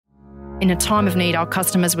in a time of need, our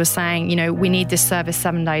customers were saying, we need this service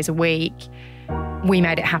 7 days a week. We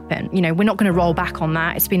made it happen. We're not going to roll back on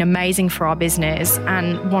that. It's been amazing for our business.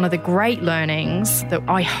 And one of the great learnings that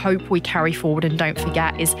I hope we carry forward and don't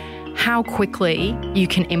forget is how quickly you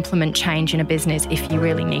can implement change in a business if you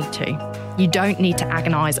really need to. You don't need to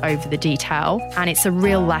agonize over the detail. And it's a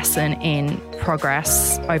real lesson in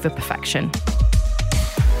progress over perfection.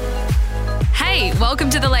 Hey, welcome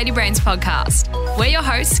to the Lady Brains podcast. We're your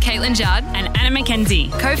hosts, Caitlin Judd and Anna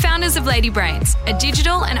McKenzie, co-founders of Lady Brains, a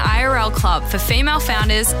digital and IRL club for female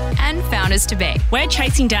founders and founders-to-be. We're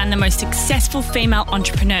chasing down the most successful female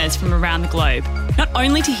entrepreneurs from around the globe, not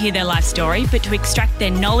only to hear their life story, but to extract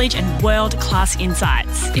their knowledge and world-class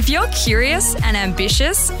insights. If you're curious and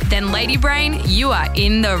ambitious, then Lady Brain, you are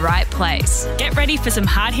in the right place. Get ready for some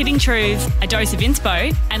hard-hitting truths, a dose of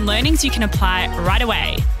inspo, and learnings you can apply right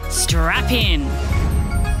away. Strap in.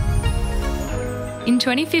 In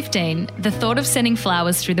 2015, the thought of sending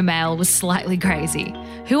flowers through the mail was slightly crazy.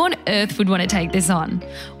 Who on earth would want to take this on?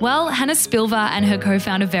 Well, Hannah Spilva and her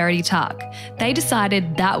co-founder Verity Tuck, they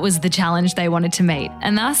decided that was the challenge they wanted to meet,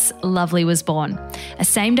 and thus LVLY was born, a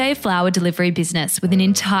same-day flower delivery business with an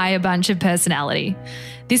entire bunch of personality.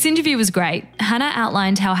 This interview was great. Hannah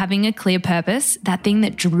outlined how having a clear purpose, that thing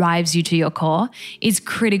that drives you to your core, is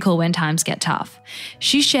critical when times get tough.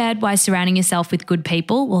 She shared why surrounding yourself with good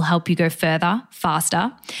people will help you go further,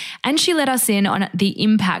 faster. And she let us in on the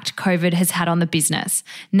impact COVID has had on the business,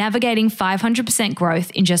 navigating 500% growth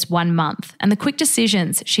in just 1 month, and the quick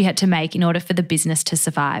decisions she had to make in order for the business to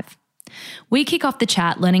survive. We kick off the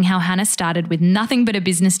chat learning how Hannah started with nothing but a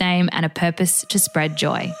business name and a purpose to spread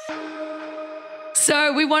joy.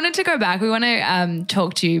 So we wanted to go back. We want to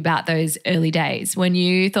talk to you about those early days when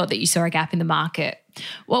you thought that you saw a gap in the market.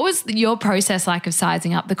 What was your process like of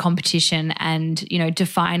sizing up the competition and,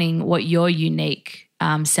 defining what your unique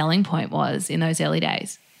selling point was in those early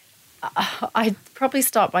days? I'd probably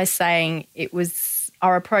start by saying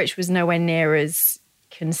our approach was nowhere near as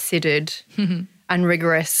considered and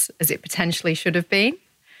rigorous as it potentially should have been.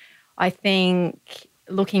 I think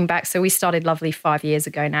looking back, so we started LVLY 5 years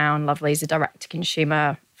ago now, and LVLY is a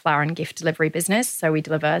direct-to-consumer flower and gift delivery business. So we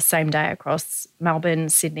deliver same day across Melbourne,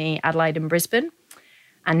 Sydney, Adelaide and Brisbane,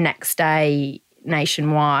 and next day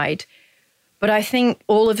nationwide. But I think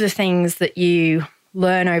all of the things that you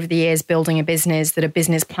learn over the years building a business that a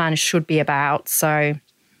business plan should be about, so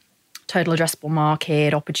total addressable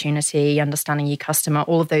market, opportunity, understanding your customer,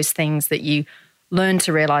 all of those things that you learn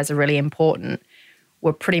to realise are really important,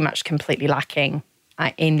 were pretty much completely lacking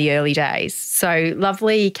in the early days. So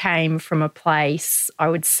LVLY came from a place, I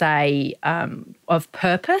would say, of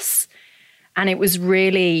purpose. And it was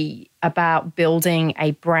really about building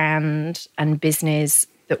a brand and business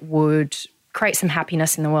that would create some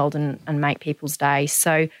happiness in the world and make people's day.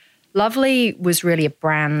 So LVLY was really a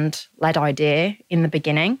brand-led idea in the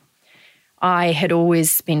beginning. I had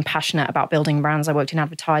always been passionate about building brands. I worked in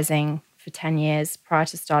advertising for 10 years prior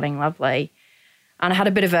to starting LVLY. And I had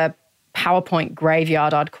a bit of a PowerPoint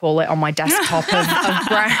graveyard, I'd call it, on my desktop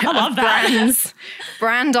of brands,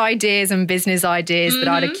 brand ideas and business ideas that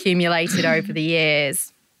I'd accumulated over the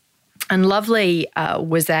years. And LVLY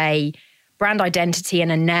was a brand identity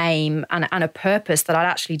and a name and a purpose that I'd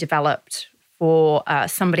actually developed for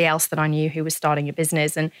somebody else that I knew who was starting a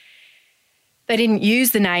business. And they didn't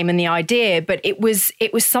use the name and the idea, but it was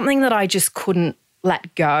something that I just couldn't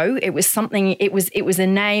let go. It was a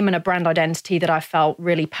name and a brand identity that I felt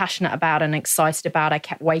really passionate about and excited about. I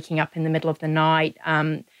kept waking up in the middle of the night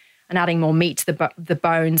and adding more meat to the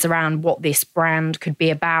bones around what this brand could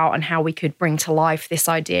be about and how we could bring to life this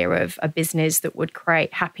idea of a business that would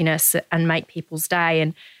create happiness and make people's day.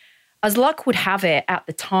 And as luck would have it, at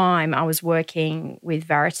the time, I was working with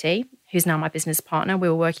Verity, who's now my business partner. We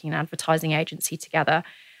were working in an advertising agency together.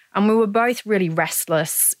 And we were both really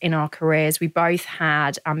restless in our careers. We both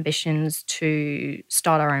had ambitions to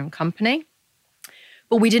start our own company,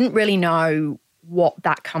 but we didn't really know what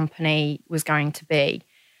that company was going to be.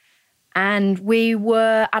 And we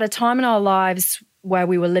were at a time in our lives where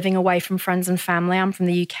we were living away from friends and family. I'm from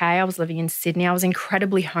the UK. I was living in Sydney. I was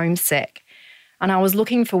incredibly homesick. And I was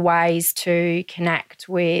looking for ways to connect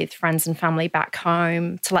with friends and family back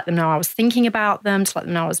home, to let them know I was thinking about them, to let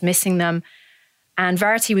them know I was missing them. And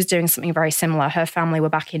Verity was doing something very similar. Her family were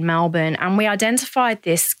back in Melbourne. And we identified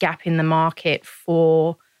this gap in the market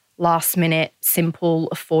for last-minute, simple,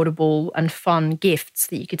 affordable and fun gifts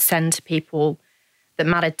that you could send to people that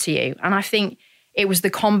mattered to you. And I think it was the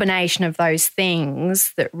combination of those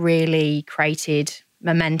things that really created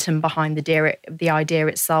momentum behind the idea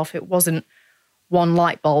itself. It wasn't one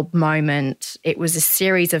light bulb moment. It was a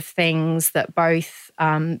series of things that both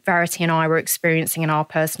Verity and I were experiencing in our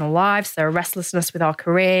personal lives. So a restlessness with our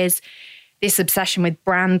careers, this obsession with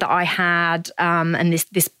brand that I had, and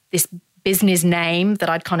this business name that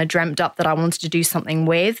I'd kind of dreamt up that I wanted to do something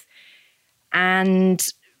with. And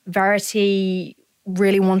Verity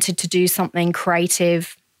really wanted to do something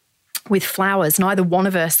creative with flowers. Neither one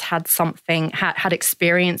of us had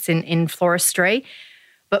experience in floristry,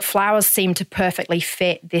 but flowers seemed to perfectly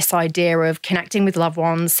fit this idea of connecting with loved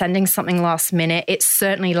ones, sending something last minute. It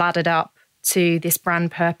certainly laddered up to this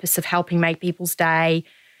brand purpose of helping make people's day.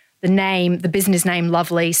 The business name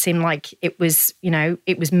LVLY seemed like it was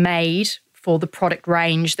made for the product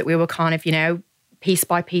range that we were kind of, piece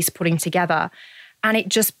by piece putting together. And it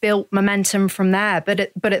just built momentum from there. But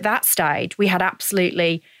at that stage, we had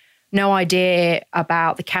absolutely no idea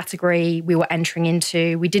about the category we were entering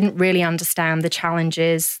into. We didn't really understand the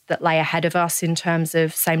challenges that lay ahead of us in terms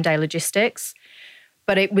of same-day logistics.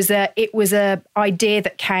 But it was a idea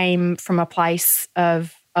that came from a place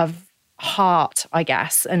of heart, I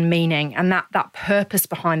guess, and meaning. And that purpose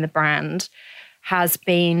behind the brand has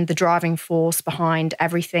been the driving force behind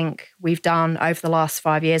everything we've done over the last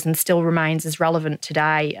 5 years and still remains as relevant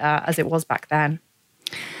today as it was back then.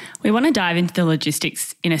 We want to dive into the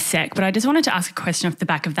logistics in a sec, but I just wanted to ask a question off the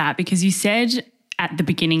back of that, because you said at the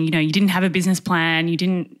beginning, you didn't have a business plan, you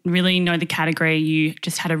didn't really know the category, you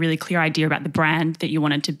just had a really clear idea about the brand that you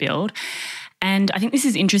wanted to build. And I think this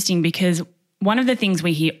is interesting because one of the things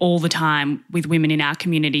we hear all the time with women in our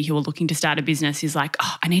community who are looking to start a business is like,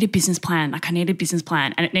 I need a business plan. I need a business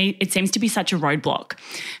plan. And it seems to be such a roadblock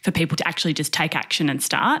for people to actually just take action and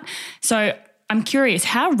start. So I'm curious,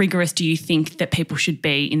 how rigorous do you think that people should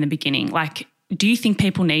be in the beginning? Like, do you think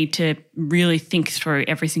people need to really think through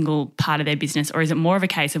every single part of their business, or is it more of a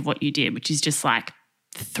case of what you did, which is just like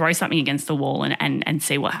throw something against the wall and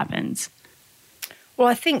see what happens? Well,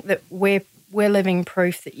 I think that we're living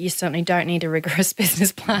proof that you certainly don't need a rigorous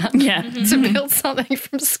business plan to build something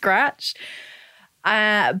from scratch.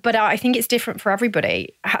 But I think it's different for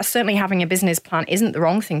everybody. Certainly having a business plan isn't the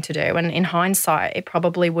wrong thing to do. And in hindsight, it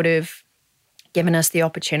probably would have given us the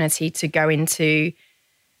opportunity to go into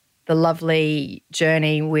the LVLY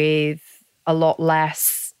journey with a lot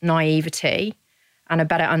less naivety and a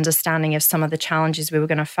better understanding of some of the challenges we were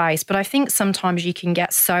going to face. But I think sometimes you can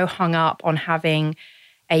get so hung up on having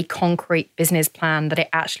a concrete business plan that it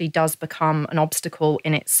actually does become an obstacle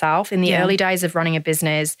in itself. In the early days of running a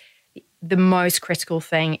business, the most critical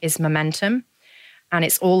thing is momentum, and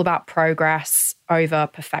it's all about progress over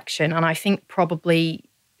perfection. And I think probably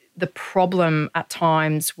the problem at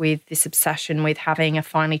times with this obsession with having a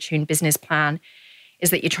finely tuned business plan is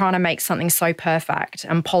that you're trying to make something so perfect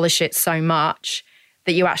and polish it so much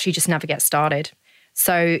that you actually just never get started.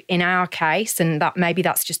 So in our case, and that maybe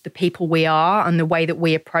that's just the people we are and the way that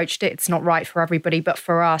we approached it, it's not right for everybody, but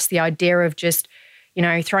for us, the idea of just,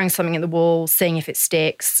 throwing something at the wall, seeing if it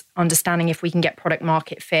sticks, understanding if we can get product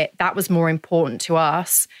market fit, that was more important to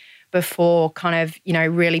us before kind of,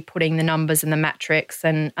 really putting the numbers and the metrics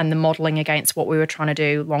and the modeling against what we were trying to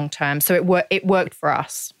do long term. So it worked for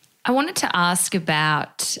us. I wanted to ask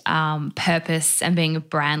about purpose and being a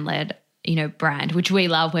brand-led brand, which we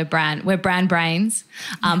love. We're brand brains,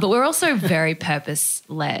 but we're also very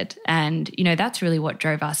purpose-led. And, that's really what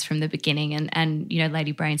drove us from the beginning. And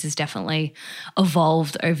Lady Brains has definitely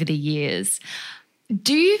evolved over the years.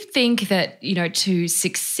 Do you think that, to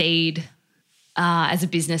succeed as a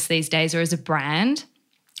business these days or as a brand,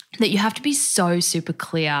 that you have to be so super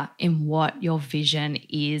clear in what your vision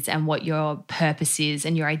is and what your purpose is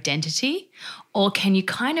and your identity? Or can you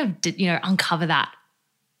kind of, uncover that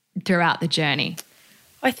throughout the journey?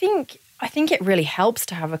 I think it really helps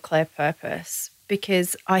to have a clear purpose,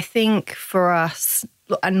 because I think for us,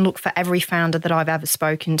 and look, for every founder that I've ever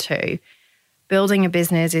spoken to, building a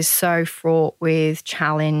business is so fraught with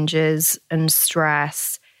challenges and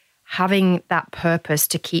stress. Having that purpose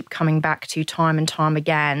to keep coming back to time and time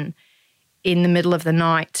again in the middle of the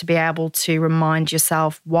night, to be able to remind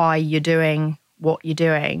yourself why you're doing what you're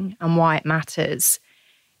doing and why it matters,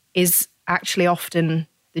 is actually often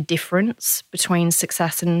the difference between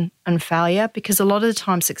success and failure, because a lot of the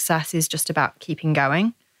time success is just about keeping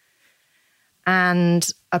going. And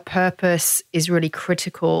a purpose is really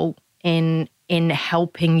critical in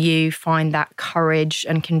helping you find that courage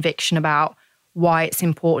and conviction about why it's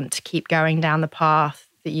important to keep going down the path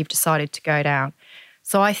that you've decided to go down.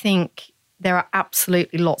 So I think there are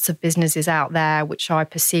absolutely lots of businesses out there which I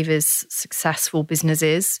perceive as successful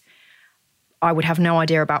businesses. I would have no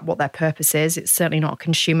idea about what their purpose is. It's certainly not a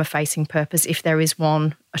consumer-facing purpose, if there is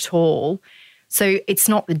one at all. So it's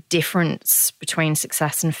not the difference between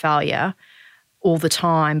success and failure all the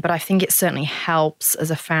time, but I think it certainly helps as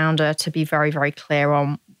a founder to be very, very clear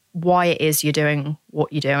on why it is you're doing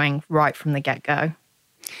what you're doing right from the get-go.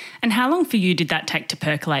 And how long for you did that take to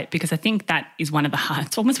percolate? Because I think that is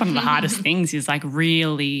it's almost one of the hardest things, is like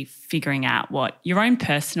really figuring out what your own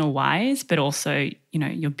personal whys, but also,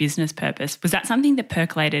 your business purpose. Was that something that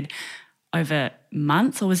percolated over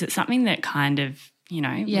months, or was it something that kind of,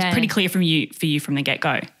 was pretty clear for you from the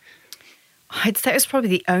get-go? I'd say it was probably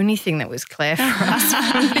the only thing that was clear for us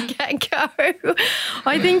from the get-go.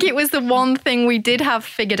 I think it was the one thing we did have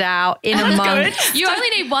figured out in a month. Good. You only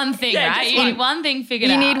need one thing, right? You need one thing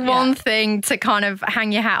figured out. You need one thing to kind of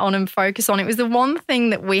hang your hat on and focus on. It was the one thing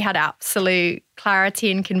that we had absolute clarity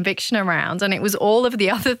and conviction around, and it was all of the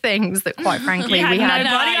other things that, quite frankly, we had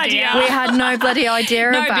no bloody idea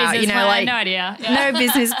about. Business plan, no idea. No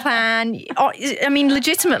business plan. I mean,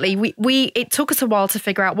 legitimately, it took us a while to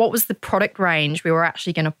figure out what was the product range we were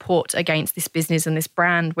actually going to put against this business and this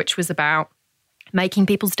brand, which was about making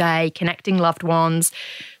people's day, connecting loved ones.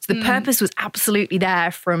 So the purpose was absolutely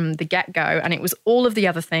there from the get-go, and it was all of the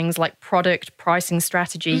other things like product, pricing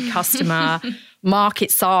strategy, customer, market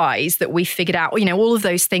size that we figured out. All of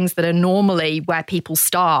those things that are normally where people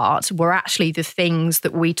start were actually the things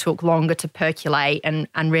that we took longer to percolate and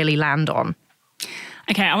really land on.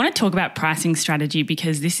 Okay, I want to talk about pricing strategy,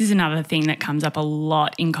 because this is another thing that comes up a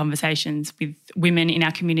lot in conversations with women in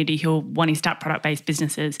our community who are wanting to start product-based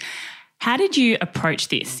businesses. How did you approach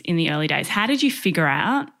this in the early days? How did you figure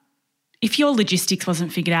out, if your logistics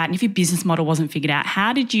wasn't figured out and if your business model wasn't figured out,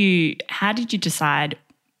 how did you decide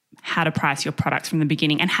how to price your products from the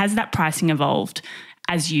beginning? And has that pricing evolved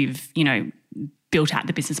as you've, built out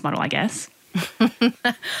the business model, I guess?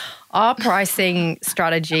 Our pricing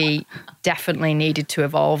strategy definitely needed to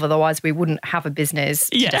evolve, otherwise we wouldn't have a business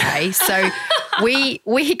today. So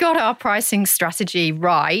we got our pricing strategy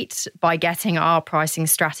right by getting our pricing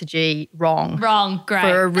strategy wrong. Great.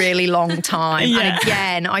 For a really long time. And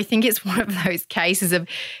again, I think it's one of those cases of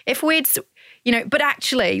if we'd, but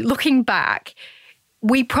actually looking back,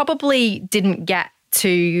 we probably didn't get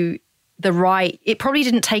to it probably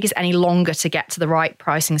didn't take us any longer to get to the right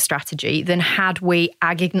pricing strategy than had we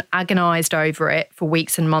agonized over it for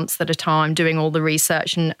weeks and months at a time, doing all the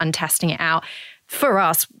research and testing it out. For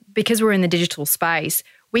us, because we're in the digital space,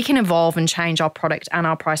 we can evolve and change our product and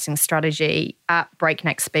our pricing strategy at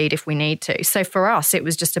breakneck speed if we need to. So for us, it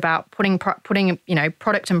was just about putting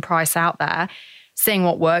product and price out there, seeing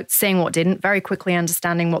what worked, seeing what didn't, very quickly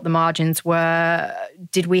understanding what the margins were.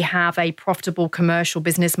 Did we have a profitable commercial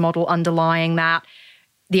business model underlying that?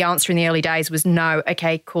 The answer in the early days was no.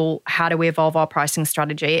 Okay, cool. How do we evolve our pricing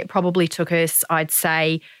strategy? It probably took us, I'd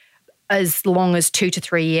say, as long as 2 to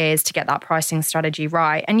 3 years to get that pricing strategy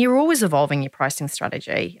right. And you're always evolving your pricing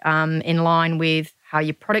strategy in line with how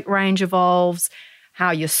your product range evolves,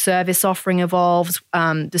 how your service offering evolves,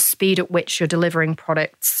 the speed at which you're delivering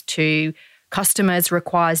products to customers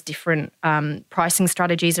requires different pricing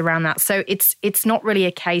strategies around that. So it's not really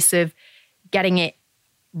a case of getting it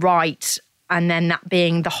right and then that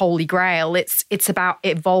being the holy grail. It's about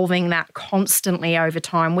evolving that constantly over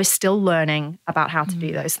time. We're still learning about how to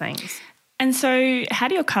do those things. And so how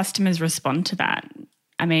do your customers respond to that?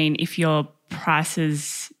 I mean, if your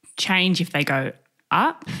prices change, if they go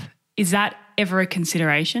up, is that ever a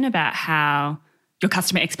consideration about how your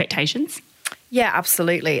customer expectations? Yeah,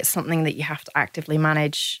 absolutely. It's something that you have to actively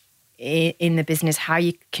manage in the business, how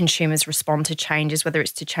your consumers respond to changes, whether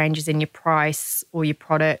it's to changes in your price or your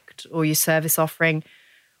product or your service offering.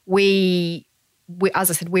 We as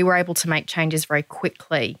I said, we were able to make changes very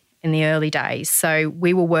quickly in the early days. So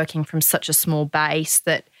we were working from such a small base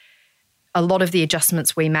that a lot of the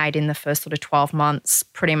adjustments we made in the first sort of 12 months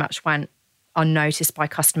pretty much went unnoticed by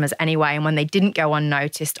customers anyway. And when they didn't go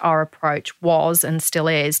unnoticed, our approach was and still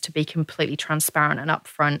is to be completely transparent and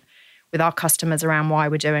upfront with our customers around why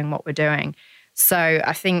we're doing what we're doing. So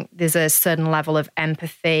I think there's a certain level of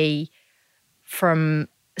empathy from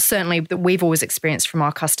certainly that we've always experienced from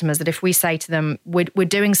our customers, that if we say to them, we're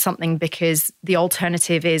doing something because the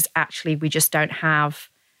alternative is actually we just don't have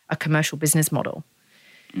a commercial business model,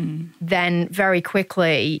 then very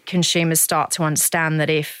quickly consumers start to understand that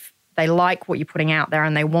if they like what you're putting out there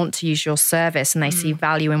and they want to use your service and they see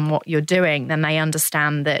value in what you're doing, then they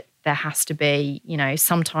understand that there has to be,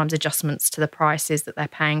 sometimes adjustments to the prices that they're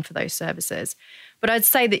paying for those services. But I'd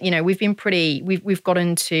say that, we've got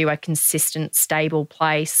into a consistent, stable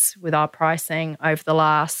place with our pricing over the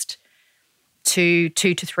last two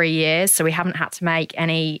to 3 years. So we haven't had to make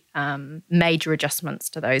any major adjustments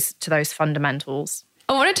to those fundamentals.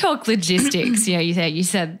 I want to talk logistics. You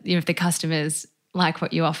said if the customers like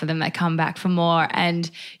what you offer them, they come back for more.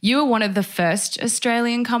 And you were one of the first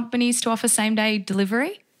Australian companies to offer same-day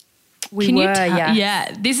delivery. Yeah.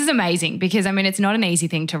 Yeah, this is amazing because, it's not an easy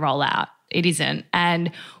thing to roll out. It isn't.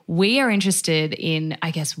 And we are interested in,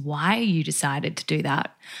 I guess, why you decided to do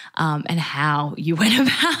that and how you went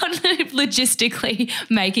about logistically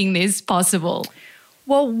making this possible.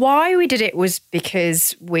 Well, why we did it was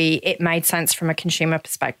because it made sense from a consumer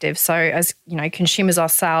perspective. So as, consumers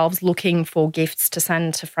ourselves looking for gifts to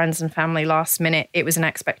send to friends and family last minute, it was an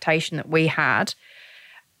expectation that we had.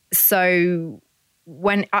 So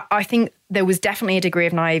when I think there was definitely a degree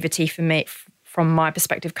of naivety for me, from my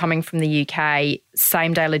perspective, coming from the UK,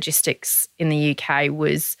 same-day logistics in the UK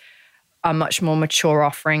was a much more mature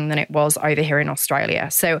offering than it was over here in Australia.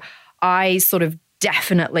 So I sort of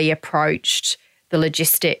definitely approached the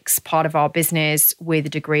logistics part of our business with a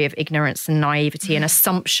degree of ignorance and naivety and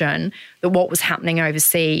assumption that what was happening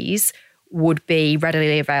overseas would be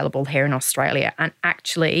readily available here in Australia. And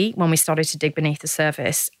actually, when we started to dig beneath the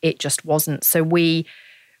surface, it just wasn't. So we,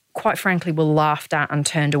 quite frankly, were laughed at and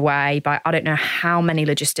turned away by I don't know how many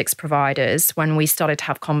logistics providers when we started to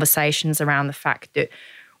have conversations around the fact that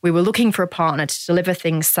we were looking for a partner to deliver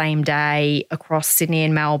things same day across Sydney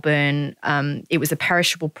and Melbourne. It was a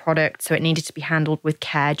perishable product, so it needed to be handled with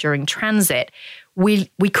care during transit. We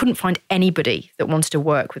couldn't find anybody that wanted to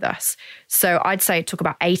work with us. So I'd say it took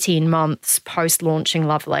about 18 months post-launching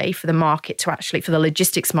Lovely for the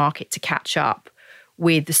logistics market to catch up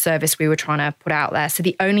with the service we were trying to put out there. So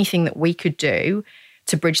the only thing that we could do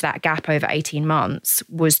to bridge that gap over 18 months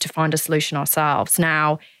was to find a solution ourselves.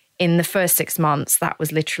 Now, in the first 6 months, that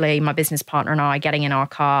was literally my business partner and I getting in our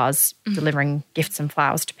cars, delivering gifts and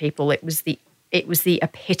flowers to people. It was the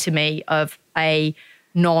epitome of a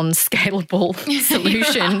non-scalable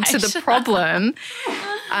solution to the problem.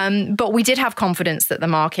 But we did have confidence that the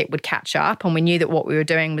market would catch up, and we knew that what we were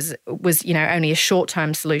doing was only a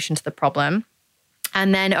short-term solution to the problem.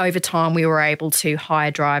 And then over time, we were able to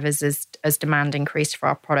hire drivers as demand increased for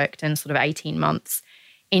our product, and sort of 18 months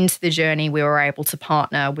into the journey, we were able to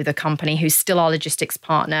partner with a company who's still our logistics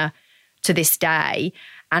partner to this day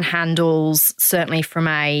and handles, certainly from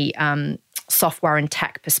a software and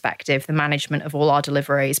tech perspective, the management of all our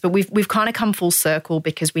deliveries. But we've kind of come full circle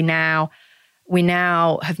because we now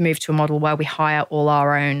have moved to a model where we hire all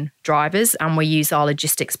our own drivers and we use our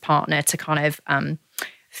logistics partner to kind of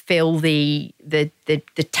fill the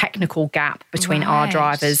technical gap between our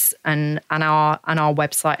drivers and our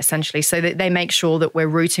website, essentially, so that they make sure that we're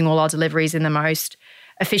routing all our deliveries in the most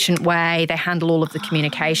efficient way. They handle all of the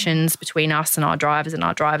communications between us and our drivers and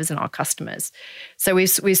our customers. So we've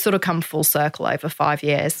sort of come full circle over 5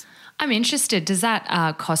 years. I'm interested, does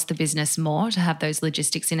that cost the business more to have those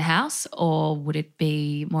logistics in-house, or would it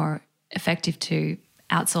be more effective to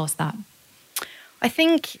outsource that? I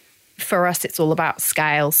think for us, it's all about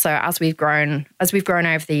scale. So as we've grown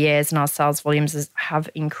over the years and our sales volumes have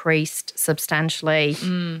increased substantially,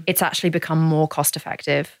 it's actually become more cost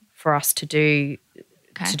effective for us to do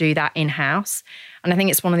that in-house. And I think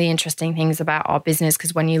it's one of the interesting things about our business,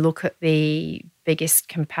 because when you look at the biggest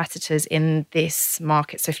competitors in this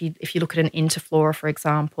market, so if you look at an Interflora, for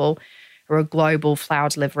example, or a global flower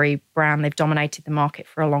delivery brand, they've dominated the market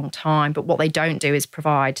for a long time. But what they don't do is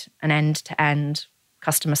provide an end-to-end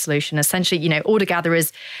customer solution. Essentially, order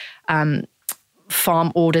gatherers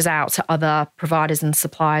farm orders out to other providers and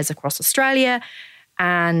suppliers across Australia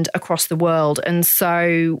and across the world. And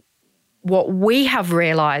so what we have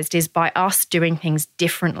realized is by us doing things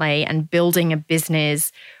differently and building a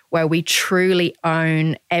business where we truly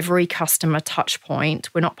own every customer touch point,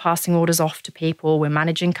 we're not passing orders off to people, we're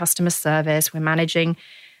managing customer service, we're managing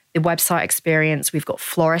the website experience, we've got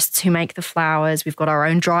florists who make the flowers, we've got our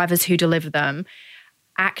own drivers who deliver them.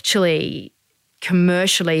 Actually,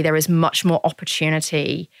 commercially, there is much more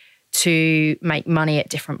opportunity to make money at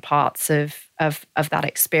different parts of that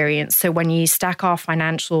experience. So when you stack our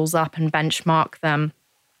financials up and benchmark them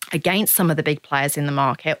against some of the big players in the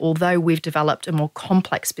market, although we've developed a more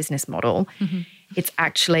complex business model, it's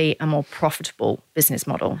actually a more profitable business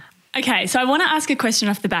model. Okay, so I want to ask a question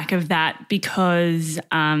off the back of that because,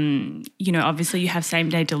 obviously you have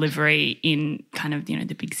same-day delivery in kind of,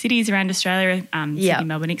 the big cities around Australia, Sydney,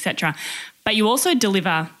 Melbourne, etc. But you also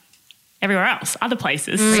deliver everywhere else, other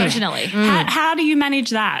places. Regionally. How do you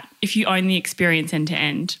manage that if you own the experience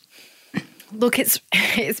end-to-end? Look,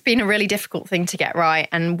 it's been a really difficult thing to get right.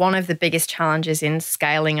 And one of the biggest challenges in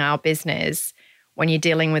scaling our business when you're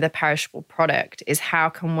dealing with a perishable product is how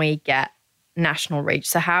can we get national reach?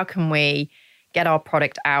 So how can we get our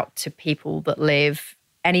product out to people that live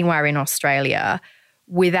anywhere in Australia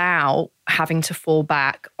without having to fall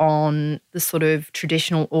back on the sort of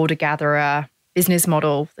traditional order gatherer business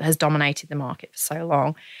model that has dominated the market for so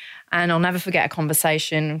long. And I'll never forget a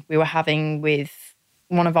conversation we were having with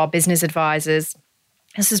one of our business advisors.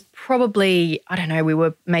 This is probably, I don't know, we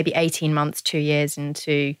were maybe 18 months, 2 years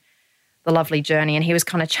into the lovely journey. And he was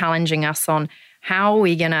kind of challenging us on how are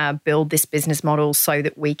we going to build this business model so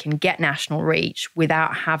that we can get national reach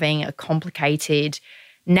without having a complicated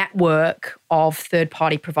network of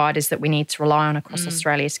third-party providers that we need to rely on across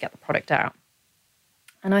Australia to get the product out.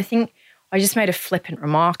 And I think I just made a flippant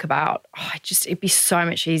remark about, it'd be so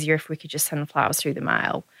much easier if we could just send flowers through the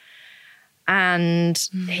mail. And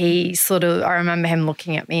he I remember him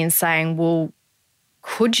looking at me and saying, well,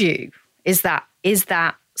 could you? Is that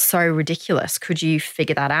so ridiculous? Could you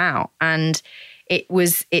figure that out? And it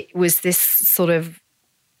was this sort of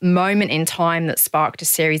moment in time that sparked a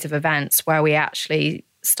series of events where we actually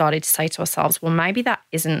started to say to ourselves, well, maybe that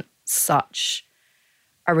isn't such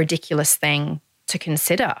a ridiculous thing to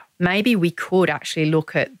consider. Maybe we could actually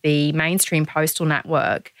look at the mainstream postal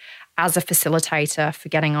network as a facilitator for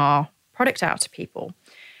getting our product out to people.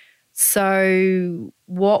 So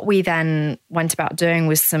what we then went about doing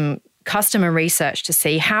was some customer research to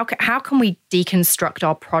see how can we deconstruct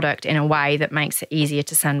our product in a way that makes it easier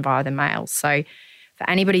to send via the mail. So for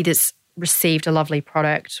anybody that's received a lovely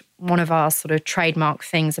product, one of our sort of trademark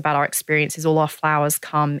things about our experience is all our flowers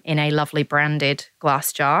come in a lovely branded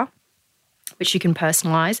glass jar, which you can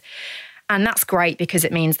personalize. And that's great because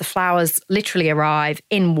it means the flowers literally arrive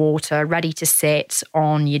in water, ready to sit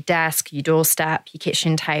on your desk, your doorstep, your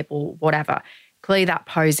kitchen table, whatever. Clearly that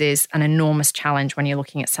poses an enormous challenge when you're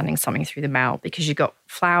looking at sending something through the mail because you've got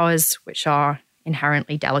flowers which are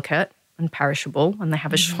inherently delicate and perishable and they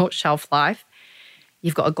have a short shelf life.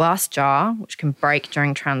 You've got a glass jar which can break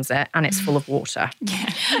during transit and it's full of water. Yeah.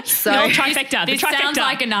 So the trifecta. This sounds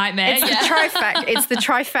like a nightmare. It's the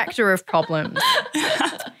trifecta of problems.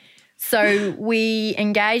 So we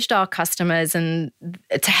engaged our customers and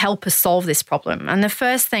to help us solve this problem. And the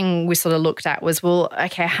first thing we sort of looked at was, well,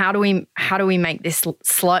 okay, how do we make this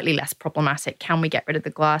slightly less problematic? Can we get rid of the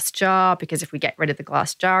glass jar? Because if we get rid of the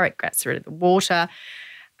glass jar, it gets rid of the water.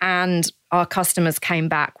 And our customers came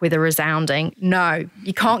back with a resounding, no,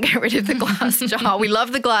 you can't get rid of the glass jar. We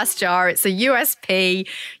love the glass jar. It's a USP.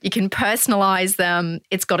 You can personalize them.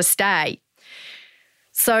 It's got to stay.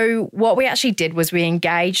 So what we actually did was we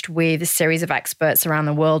engaged with a series of experts around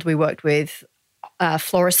the world. We worked with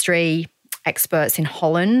floristry experts in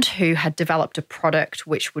Holland who had developed a product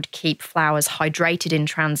which would keep flowers hydrated in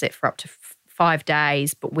transit for up to 5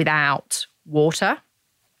 days, but without water.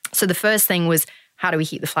 So the first thing was, how do we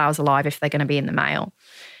keep the flowers alive if they're going to be in the mail?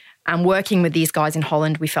 And working with these guys in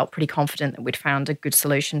Holland, we felt pretty confident that we'd found a good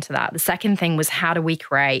solution to that. The second thing was, how do we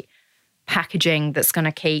create packaging that's going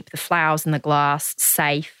to keep the flowers and the glass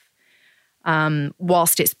safe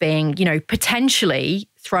whilst it's being, potentially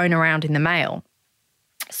thrown around in the mail?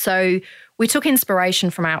 So we took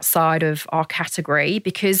inspiration from outside of our category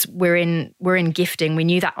because we're in gifting. We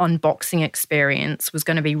knew that unboxing experience was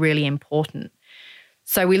going to be really important.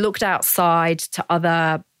 So we looked outside to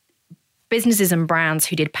other businesses and brands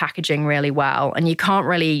who did packaging really well, and you can't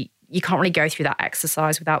really go through that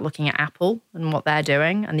exercise without looking at Apple and what they're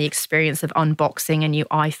doing and the experience of unboxing a new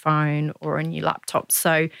iPhone or a new laptop.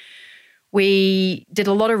 So we did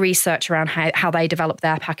a lot of research around how they developed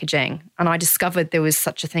their packaging, and I discovered there was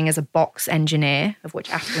such a thing as a box engineer, of which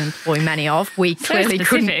Apple employ many of. We clearly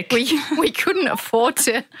couldn't afford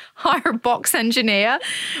to hire a box engineer,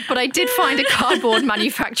 but I did find a cardboard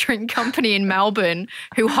manufacturing company in Melbourne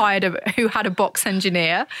who had a box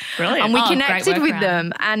engineer. Brilliant. And we connected with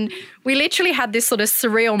them, and we literally had this sort of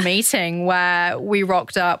surreal meeting where we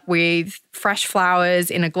rocked up with fresh flowers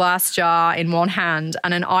in a glass jar in one hand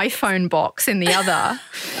and an iPhone box in the other.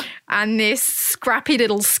 And this scrappy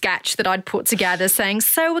little sketch that I'd put together saying,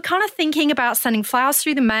 so we're kind of thinking about sending flowers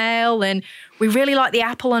through the mail and we really like the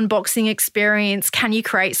Apple unboxing experience. Can you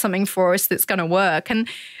create something for us that's going to work?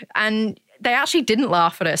 And they actually didn't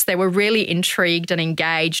laugh at us. They were really intrigued and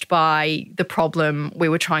engaged by the problem we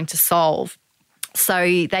were trying to solve.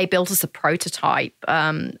 So they built us a prototype,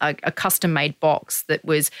 a custom-made box that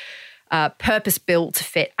was purpose-built to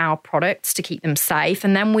fit our products to keep them safe.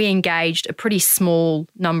 And then we engaged a pretty small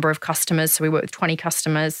number of customers, so we worked with 20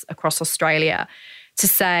 customers across Australia, to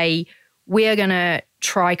say, we are going to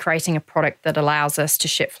try creating a product that allows us to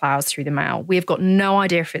ship flowers through the mail. We've got no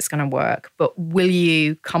idea if it's going to work, but will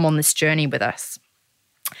you come on this journey with us?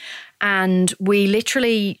 And we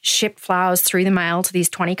literally shipped flowers through the mail to these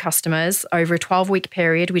 20 customers over a 12-week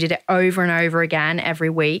period. We did it over and over again every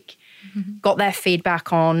week, got their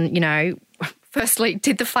feedback on, firstly,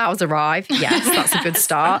 did the flowers arrive? Yes, that's a good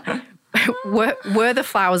start. Were the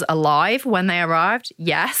flowers alive when they arrived?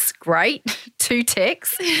 Yes, great, 2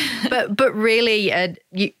 ticks. But really,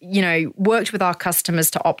 worked with our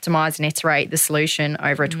customers to optimize and iterate the solution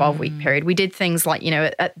over a 12-week period. We did things like,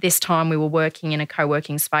 at this time we were working in a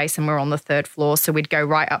co-working space and we're on the 3rd floor, so we'd go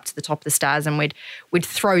right up to the top of the stairs and we'd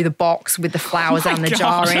throw the box with the flowers and the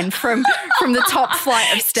jar in from the top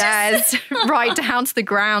flight of stairs right down to the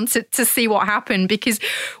ground to see what happened, because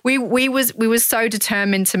we were so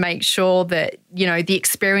determined to make sure that, the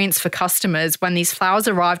experience for customers when these flowers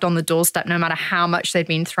arrived on the doorstep, no matter how much they'd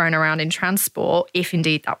been thrown around in transport, if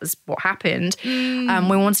indeed that was what happened, we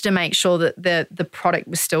wanted to make sure that the product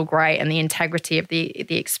was still great and the integrity of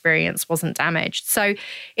the experience wasn't damaged. So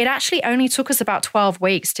it actually only took us about 12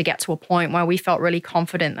 weeks to get to a point where we felt really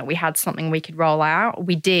confident that we had something we could roll out.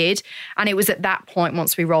 We did. And it was at that point,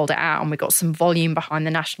 once we rolled it out and we got some volume behind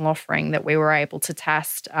the national offering, that we were able to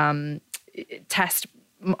test,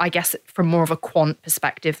 I guess, from more of a quant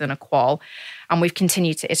perspective than a qual. And we've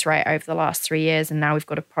continued to iterate over the last 3 years. And now we've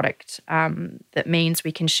got a product that means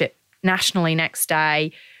we can ship nationally next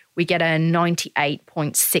day. We get a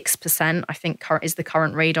 98.6%, I think is the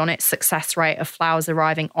current read on it, success rate of flowers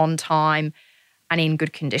arriving on time and in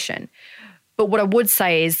good condition. But what I would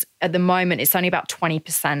say is at the moment, it's only about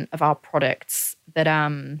 20% of our products that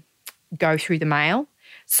go through the mail.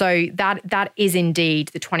 So that is indeed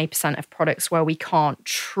the 20% of products where we can't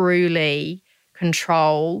truly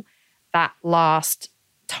control that last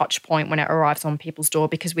touch point when it arrives on people's door,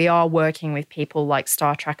 because we are working with people like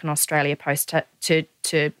Star Trek and Australia Post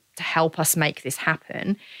to help us make this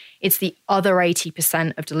happen. It's the other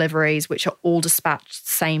 80% of deliveries which are all dispatched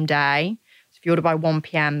same day. If you order by 1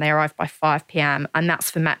 p.m, they arrive by 5 p.m, and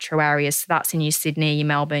that's for metro areas. So that's in your Sydney, your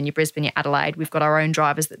Melbourne, your Brisbane, your Adelaide. We've got our own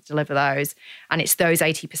drivers that deliver those, and it's those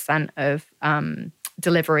 80% of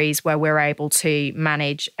deliveries where we're able to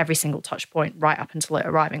manage every single touch point right up until it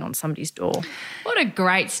arriving on somebody's door. What a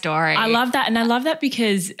great story. I love that. And I love that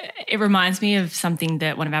because it reminds me of something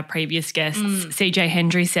that one of our previous guests, CJ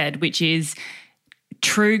Hendry, said, which is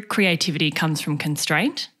true creativity comes from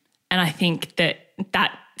constraint. And I think that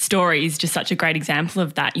story is just such a great example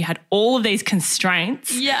of that. You had all of these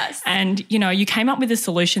constraints. Yes. And, you came up with a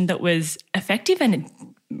solution that was effective and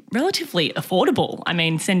relatively affordable. I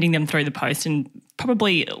mean, sending them through the post and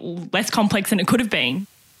probably less complex than it could have been.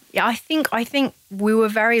 Yeah, I think we were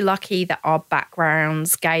very lucky that our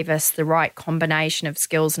backgrounds gave us the right combination of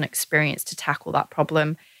skills and experience to tackle that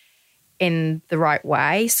problem in the right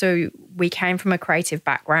way. So we came from a creative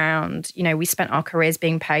background. We spent our careers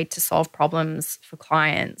being paid to solve problems for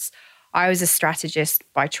clients. I was a strategist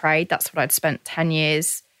by trade. That's what I'd spent 10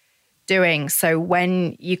 years doing. So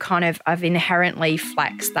when you kind of have inherently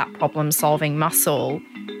flexed that problem-solving muscle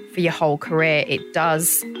for your whole career, it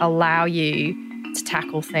does allow you to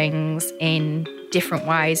tackle things in different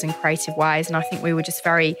ways and creative ways. And I think we were just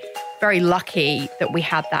very, very lucky that we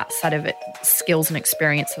had that set of skills and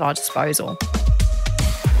experience at our disposal.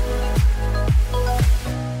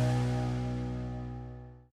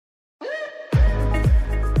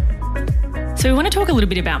 So we want to talk a little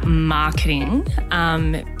bit about marketing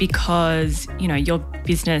because, your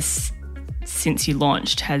business since you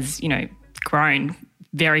launched has, grown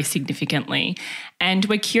very significantly. And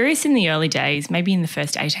we're curious in the early days, maybe in the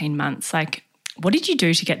first 18 months, what did you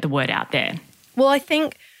do to get the word out there? Well, I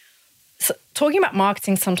think talking about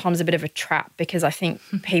marketing is sometimes a bit of a trap, because I think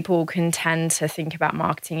people can tend to think about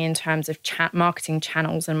marketing in terms of marketing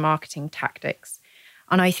channels and marketing tactics.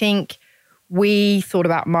 And I think we thought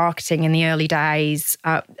about marketing in the early days,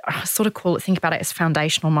 I sort of think about it as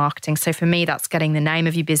foundational marketing. So for me, that's getting the name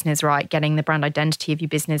of your business right, getting the brand identity of your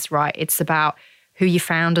business right. It's about who your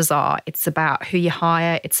founders are. It's about who you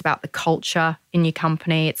hire. It's about the culture in your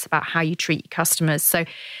company. It's about how you treat your customers. So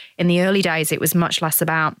in the early days, it was much less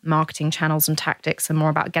about marketing channels and tactics and more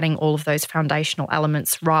about getting all of those foundational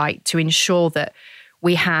elements right to ensure that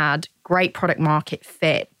we had great product market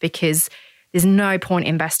fit, because there's no point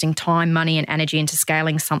investing time, money, and energy into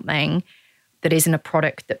scaling something that isn't a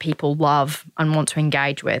product that people love and want to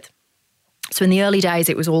engage with. So in the early days,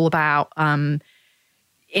 it was all about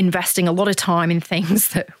investing a lot of time in things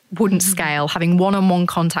that wouldn't scale, having one-on-one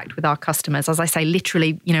contact with our customers. As I say,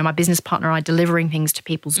 literally, my business partner and I delivering things to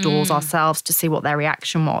people's doors ourselves to see what their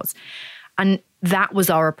reaction was. And that was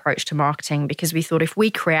our approach to marketing, because we thought if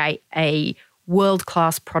we create a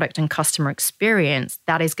world-class product and customer experience,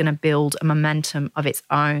 that is going to build a momentum of its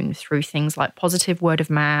own through things like positive word of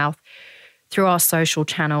mouth, through our social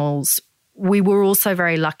channels. We were also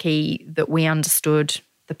very lucky that we understood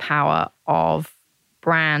the power of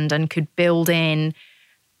brand and could build in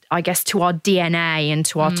I guess, to our DNA and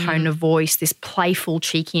to our tone of voice, this playful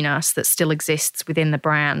cheekiness that still exists within the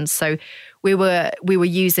brand. So we were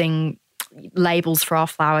using labels for our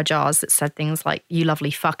flower jars that said things like "you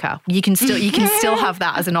lovely fucker." You can still have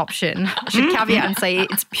that as an option. I should caveat and say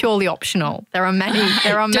it's purely optional. There are many phrases.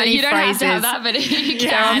 You don't have to have that, but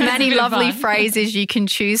there are many lovely phrases you can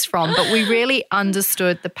choose from. But we really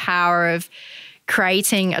understood the power of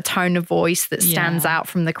creating a tone of voice that stands out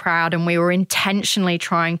from the crowd, and we were intentionally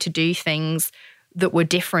trying to do things that were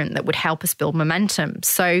different, that would help us build momentum.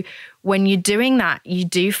 So when you're doing that, you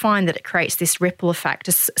do find that it creates this ripple effect,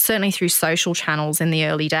 certainly through social channels in the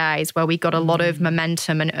early days, where we got a lot of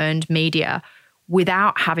momentum and earned media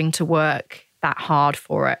without having to work that hard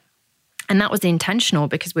for it. And that was intentional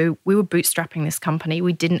because we were bootstrapping this company.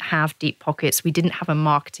 We didn't have deep pockets. We didn't have a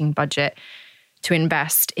marketing budget to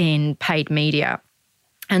invest in paid media.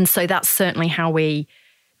 And so that's certainly how we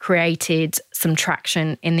created some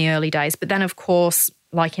traction in the early days. But then, of course,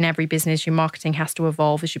 like in every business, your marketing has to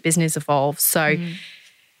evolve as your business evolves. So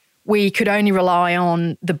we could only rely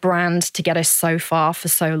on the brand to get us so far for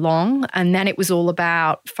so long. And then it was all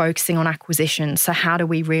about focusing on acquisition. So how do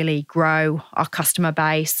we really grow our customer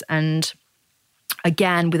base? And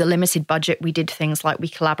again, with a limited budget, we did things like we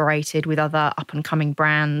collaborated with other up-and-coming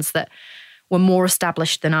brands that were more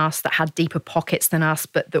established than us, that had deeper pockets than us,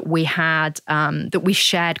 but that we had, that we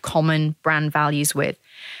shared common brand values with.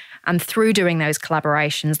 And through doing those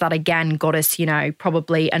collaborations, that again got us,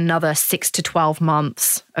 probably another 6 to 12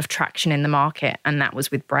 months of traction in the market. And that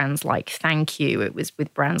was with brands like Thank You. It was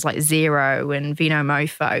with brands like Zero and Vino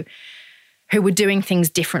Mofo, who were doing things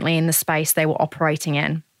differently in the space they were operating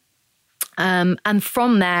in. And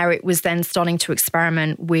from there, it was then starting to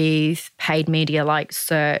experiment with paid media like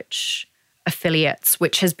search, affiliates,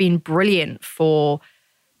 which has been brilliant for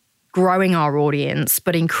growing our audience.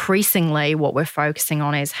 But increasingly what we're focusing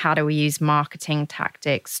on is how do we use marketing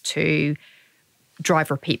tactics to drive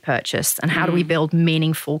repeat purchase, and how do we build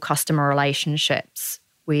meaningful customer relationships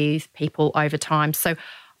with people over time. So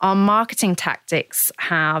our marketing tactics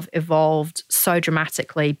have evolved so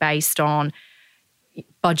dramatically based on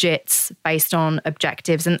budgets, based on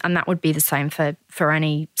objectives, and that would be the same for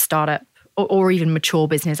any startup or even mature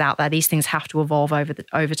business out there. These things have to evolve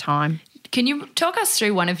over time. Can you talk us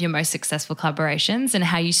through one of your most successful collaborations and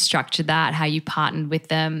how you structured that, how you partnered with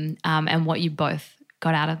them, and what you both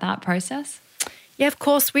got out of that process? Yeah, of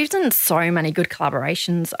course. We've done so many good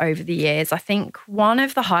collaborations over the years. I think one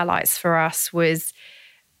of the highlights for us was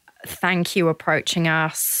Thank You approaching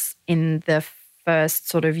us in the first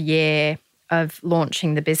sort of year of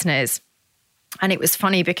launching the business. And it was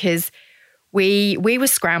funny because we were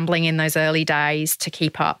scrambling in those early days to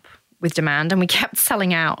keep up with demand, and we kept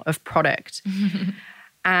selling out of product.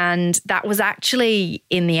 And that was actually,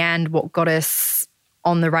 in the end, what got us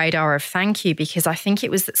on the radar of Thank You, because I think it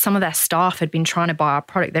was that some of their staff had been trying to buy our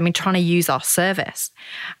product. They'd been trying to use our service,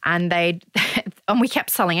 and we kept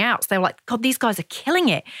selling out. So they were like, God, these guys are killing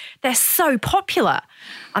it. They're so popular.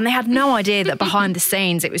 And they had no idea that behind the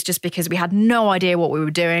scenes, it was just because we had no idea what we were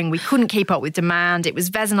doing. We couldn't keep up with demand. It was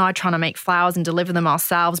Vez and I trying to make flowers and deliver them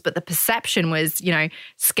ourselves. But the perception was,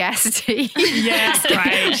 scarcity. Yes,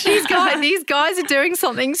 right. These guys are doing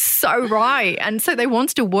something so right. And so they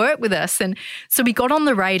wanted to work with us. And so we got on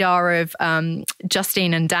the radar of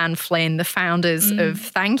Justine and Dan Flynn, the founders of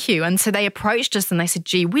Thank You. And so they approached us and they said,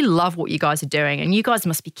 gee, we love what you guys are doing. And you guys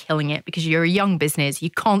must be killing it because you're a young business.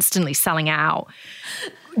 You're constantly selling out.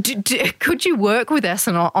 Could you work with us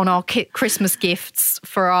on our Christmas gifts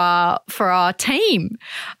for our team?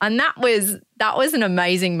 And that was an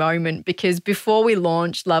amazing moment, because before we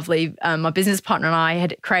launched Lovely, my business partner and I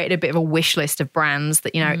had created a bit of a wish list of brands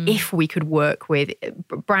that, if we could work with,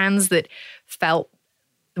 brands that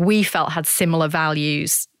we felt had similar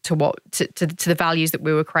values to the values that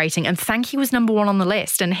we were creating. And Thank You was number one on the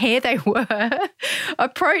list. And here they were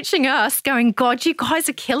approaching us going, God, you guys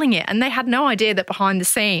are killing it. And they had no idea that behind the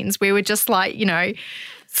scenes we were just like,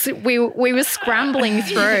 we were scrambling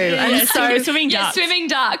through. And so swimming ducks. Swimming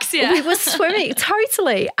ducks, yeah. We were swimming,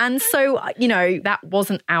 totally. And so, that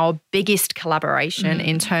wasn't our biggest collaboration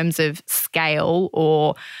in terms of scale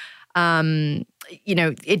or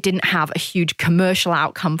it didn't have a huge commercial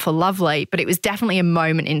outcome for Lovely, but it was definitely a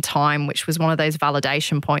moment in time, which was one of those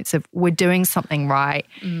validation points of we're doing something right.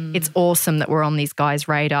 It's awesome that we're on these guys'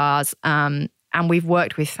 radars. And we've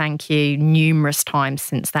worked with Thank You numerous times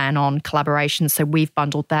since then on collaborations. So we've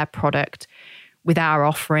bundled their product with our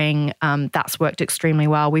offering. That's worked extremely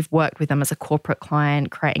well. We've worked with them as a corporate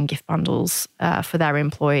client, creating gift bundles for their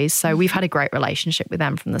employees. So we've had a great relationship with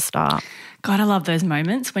them from the start. God, I love those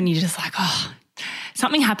moments when you're just like, oh,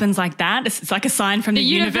 something happens like that. It's like a sign from the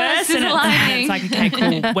universe is and aligning. it's like, okay,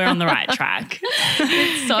 cool, we're on the right track.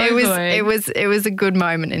 So it was a good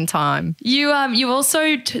moment in time. You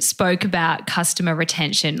also spoke about customer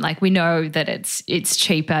retention. Like, we know that it's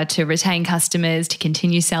cheaper to retain customers, to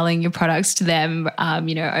continue selling your products to them,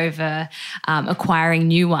 over acquiring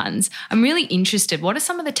new ones. I'm really interested. What are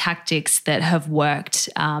some of the tactics that have worked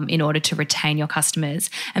in order to retain your customers?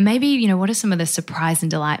 And maybe, what are some of the surprise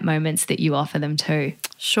and delight moments that you offer them too?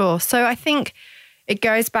 Sure. So I think it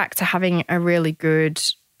goes back to having a really good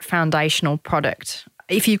foundational product.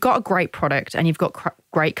 If you've got a great product and you've got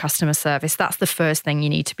great customer service, that's the first thing you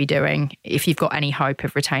need to be doing if you've got any hope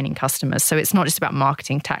of retaining customers. So it's not just about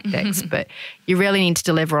marketing tactics, but you really need to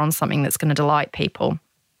deliver on something that's going to delight people.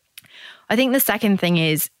 I think the second thing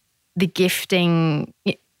is the gifting.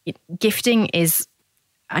 Gifting is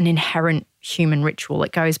an inherent human ritual.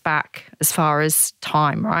 It goes back as far as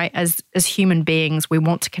time, right? As human beings, we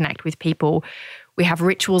want to connect with people. We have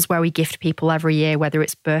rituals where we gift people every year, whether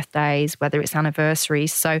it's birthdays, whether it's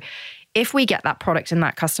anniversaries. So if we get that product and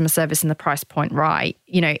that customer service and the price point right,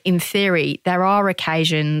 in theory, there are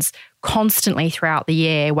occasions constantly throughout the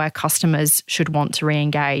year where customers should want to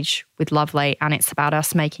re-engage with Lovely. And it's about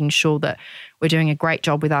us making sure that we're doing a great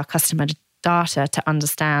job with our customer data to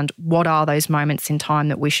understand what are those moments in time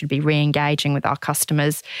that we should be re-engaging with our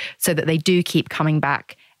customers so that they do keep coming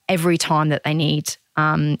back every time that they need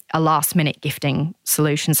a last-minute gifting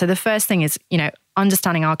solution. So the first thing is,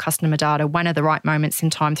 understanding our customer data. When are the right moments in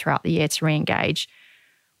time throughout the year to re-engage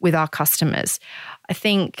with our customers? I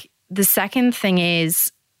think the second thing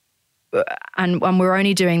is, and we're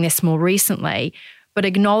only doing this more recently, but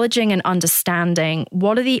acknowledging and understanding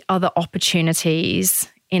what are the other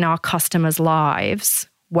opportunities in our customers' lives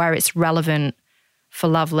where it's relevant for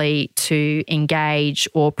Lovely to engage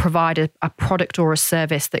or provide a product or a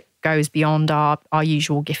service that goes beyond our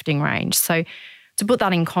usual gifting range. So to put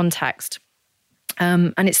that in context,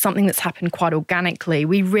 and it's something that's happened quite organically,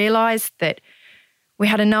 we realised that we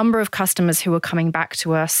had a number of customers who were coming back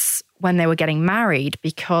to us when they were getting married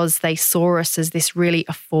because they saw us as this really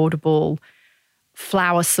affordable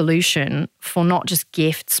flower solution for not just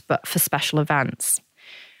gifts but for special events.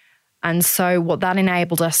 And so what that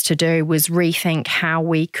enabled us to do was rethink how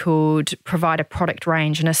we could provide a product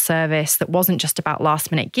range and a service that wasn't just about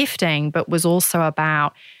last-minute gifting, but was also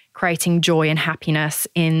about creating joy and happiness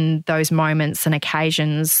in those moments and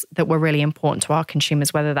occasions that were really important to our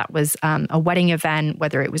consumers, whether that was a wedding event,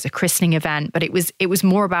 whether it was a christening event, but it was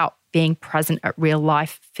more about being present at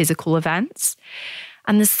real-life physical events.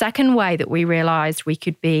 And the second way that we realised we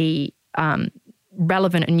could be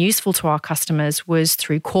relevant and useful to our customers was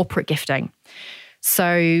through corporate gifting.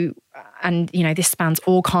 So, and this spans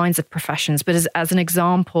all kinds of professions, but as an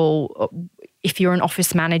example, if you're an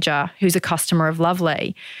office manager who's a customer of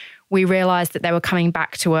Lovely, we realised that they were coming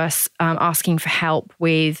back to us asking for help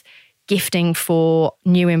with gifting for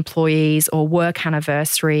new employees or work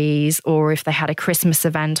anniversaries, or if they had a Christmas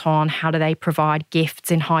event on, how do they provide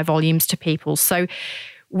gifts in high volumes to people? So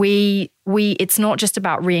it's not just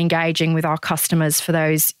about re-engaging with our customers for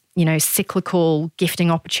those, cyclical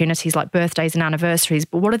gifting opportunities like birthdays and anniversaries,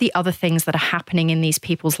 but what are the other things that are happening in these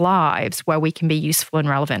people's lives where we can be useful and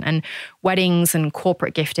relevant? And weddings and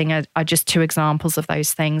corporate gifting are just two examples of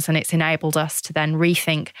those things. And it's enabled us to then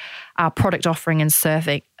rethink our product offering and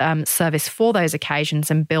service for those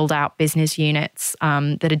occasions and build out business units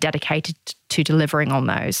that are dedicated to delivering on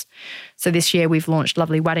those. So this year we've launched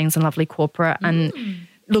Lovely Weddings and Lovely Corporate. And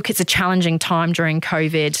look, it's a challenging time during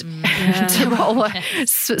COVID to roll,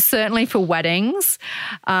 certainly for weddings.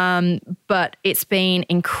 But it's been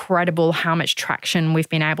incredible how much traction we've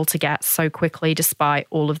been able to get so quickly despite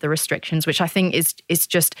all of the restrictions, which I think is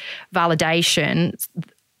just validation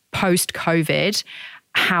post-COVID,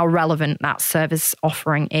 how relevant that service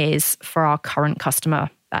offering is for our current customer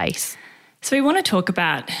base. So we want to talk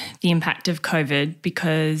about the impact of COVID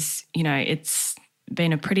because, it's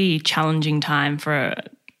been a pretty challenging time for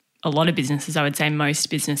a lot of businesses, I would say most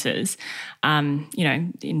businesses,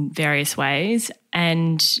 in various ways.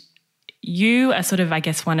 And you are sort of, I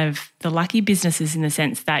guess, one of the lucky businesses in the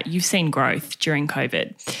sense that you've seen growth during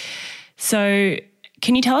COVID. So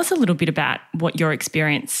can you tell us a little bit about what your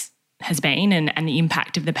experience has been and the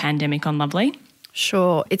impact of the pandemic on Lovely?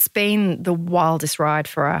 Sure. It's been the wildest ride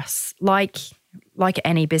for us. Like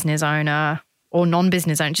any business owner or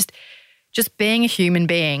non-business owner, just being a human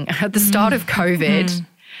being at the start of COVID,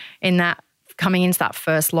 coming into that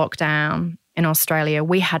first lockdown in Australia,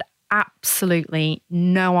 we had absolutely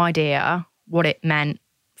no idea what it meant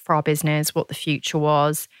for our business, what the future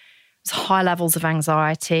was. was high levels of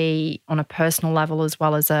anxiety on a personal level as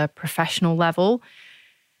well as a professional level.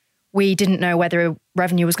 We didn't know whether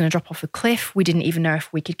revenue was going to drop off a cliff. We didn't even know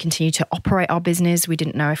if we could continue to operate our business. We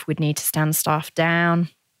didn't know if we'd need to stand staff down.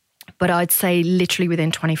 But I'd say literally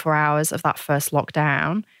within 24 hours of that first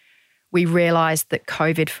lockdown, we realised that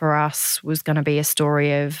COVID for us was going to be a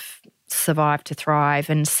story of survive to thrive,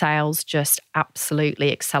 and sales just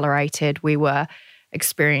absolutely accelerated. We were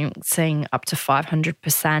experiencing up to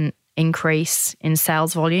 500% increase in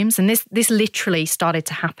sales volumes. And this literally started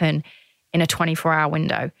to happen in a 24-hour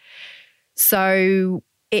window. So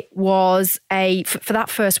it was for that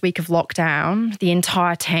first week of lockdown, the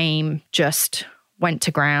entire team just went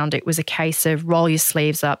to ground. It was a case of roll your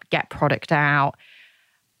sleeves up, get product out.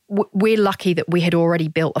 We're lucky that we had already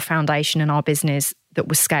built a foundation in our business that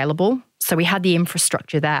was scalable. So we had the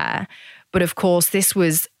infrastructure there. But of course, this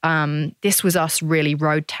was us really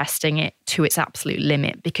road testing it to its absolute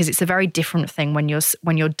limit, because it's a very different thing when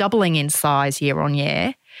you're doubling in size year on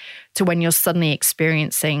year to when you're suddenly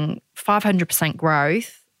experiencing 500%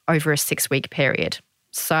 growth over a 6-week period.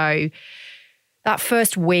 So that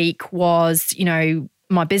first week was,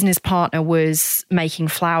 my business partner was making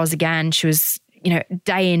flowers again. She was,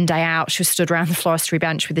 day in, day out, she was stood around the floristry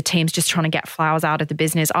bench with the teams just trying to get flowers out of the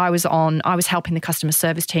business. I was helping the customer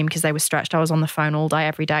service team because they were stretched. I was on the phone all day,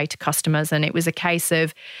 every day to customers. And it was a case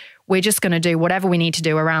of, we're just going to do whatever we need to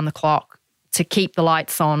do around the clock to keep the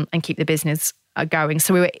lights on and keep the business going.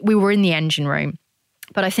 So we were in the engine room.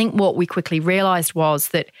 But I think what we quickly realized was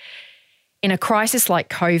that in a crisis like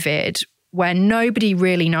COVID, where nobody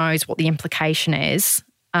really knows what the implication is,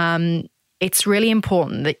 it's really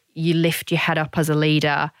important that you lift your head up as a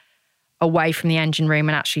leader away from the engine room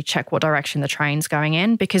and actually check what direction the train's going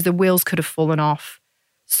in, because the wheels could have fallen off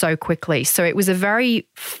so quickly. So it was a very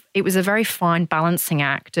fine balancing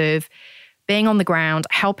act of being on the ground,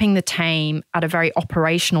 helping the team at a very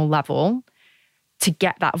operational level to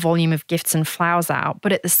get that volume of gifts and flowers out.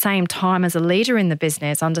 But at the same time, as a leader in the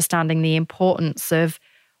business, understanding the importance of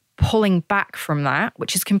pulling back from that,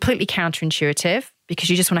 which is completely counterintuitive, because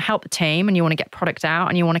you just want to help the team and you want to get product out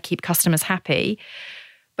and you want to keep customers happy.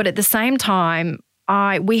 But at the same time,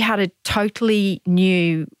 we had a totally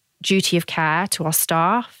new duty of care to our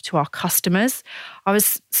staff, to our customers. I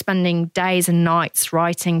was spending days and nights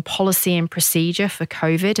writing policy and procedure for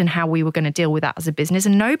COVID and how we were going to deal with that as a business,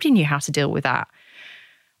 and nobody knew how to deal with that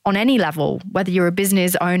on any level, whether you're a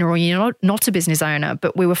business owner or you're not a business owner.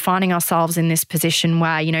 But we were finding ourselves in this position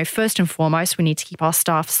where, first and foremost, we need to keep our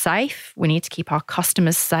staff safe. We need to keep our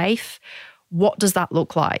customers safe. What does that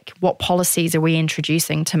look like? What policies are we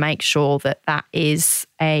introducing to make sure that that is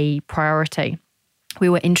a priority? We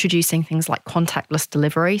were introducing things like contactless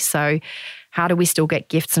delivery. So how do we still get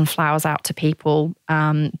gifts and flowers out to people,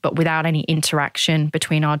 but without any interaction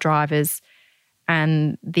between our drivers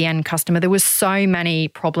and the end customer? There was so many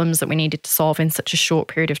problems that we needed to solve in such a short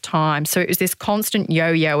period of time. So it was this constant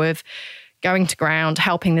yo-yo of going to ground,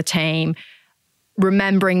 helping the team,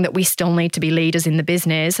 remembering that we still need to be leaders in the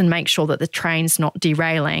business and make sure that the train's not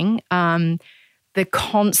derailing. The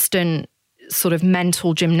constant sort of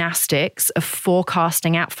mental gymnastics of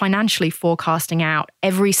financially forecasting out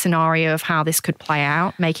every scenario of how this could play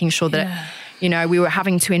out, making sure that we were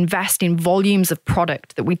having to invest in volumes of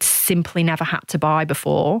product that we'd simply never had to buy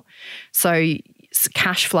before. So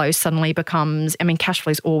cash flow suddenly becomes, cash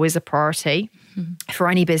flow is always a priority for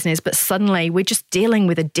any business, but suddenly we're just dealing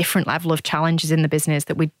with a different level of challenges in the business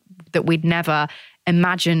that we'd never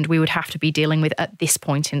imagined we would have to be dealing with at this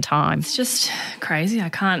point in time. It's just crazy. I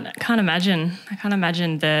can't imagine. I can't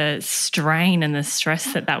imagine the strain and the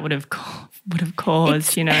stress that would have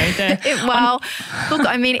caused. It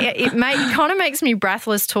kind of makes me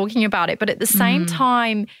breathless talking about it, but at the same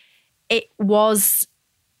time, it was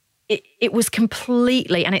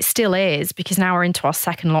completely, and it still is, because now we're into our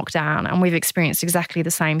second lockdown and we've experienced exactly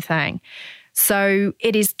the same thing. So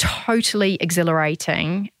it is totally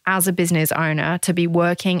exhilarating as a business owner to be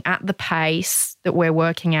working at the pace that we're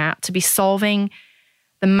working at, to be solving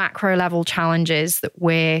the macro level challenges that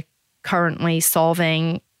we're currently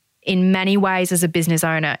solving. In many ways, as a business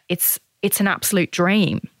owner, it's an absolute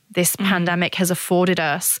dream. This pandemic has afforded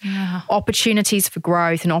us opportunities for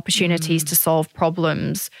growth and opportunities to solve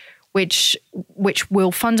problems, which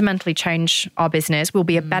will fundamentally change our business. We'll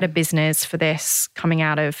be a better business for this coming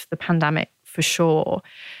out of the pandemic, for sure.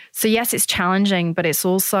 So yes, it's challenging, but it's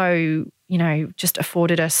also, just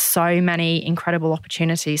afforded us so many incredible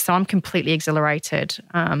opportunities. So I'm completely exhilarated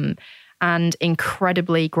and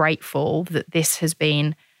incredibly grateful that this has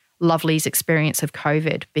been Lovely's experience of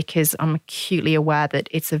COVID, because I'm acutely aware that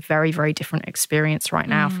it's a very, very different experience right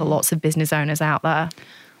now for lots of business owners out there.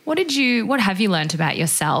 What have you learned about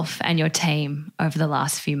yourself and your team over the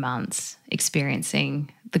last few months,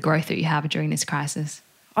 experiencing the growth that you have during this crisis?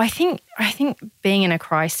 I think being in a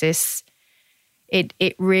crisis, it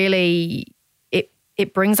really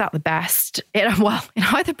brings out the best. It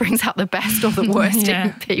either brings out the best or the worst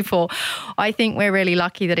in people. I think we're really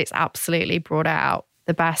lucky that it's absolutely brought out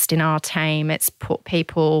the best in our team. It's put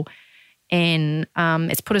people in,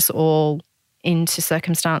 it's put us all into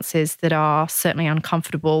circumstances that are certainly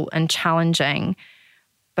uncomfortable and challenging.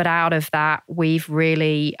 But out of that, we've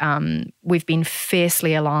really, we've been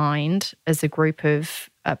fiercely aligned as a group of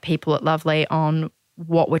people at LVLY on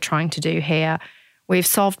what we're trying to do here. We've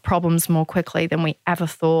solved problems more quickly than we ever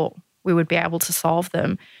thought we would be able to solve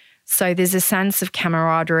them. So there's a sense of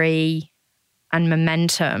camaraderie and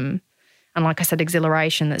momentum, and like I said,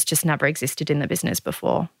 exhilaration that's just never existed in the business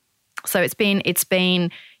before. So it's been,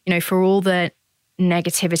 you know, for all the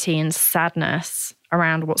negativity and sadness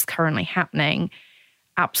around what's currently happening,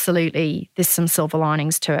 absolutely there's some silver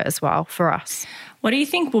linings to it as well for us. What do you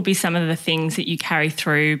think will be some of the things that you carry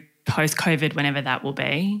through post-COVID, whenever that will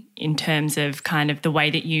be, in terms of kind of the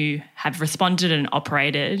way that you have responded and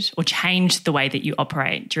operated or changed the way that you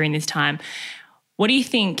operate during this time? What do you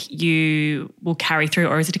think you will carry through,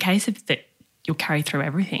 or is it a case of that you'll carry through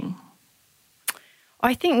everything?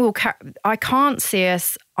 I think I can't see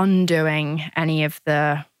us undoing any of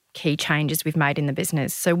the key changes we've made in the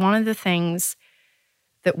business. So one of the things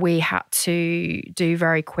that we had to do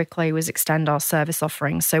very quickly was extend our service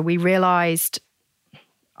offering. So we realised,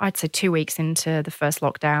 I'd say 2 weeks into the first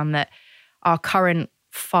lockdown, that our current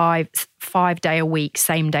five day a week,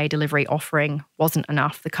 same day delivery offering wasn't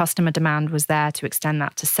enough. The customer demand was there to extend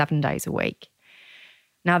that to 7 days a week.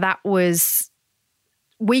 Now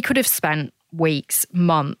we could have spent weeks,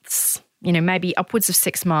 months, you know, maybe upwards of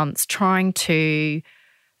 6 months trying to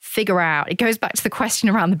figure out, it goes back to the question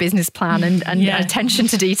around the business plan and attention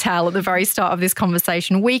to detail at the very start of this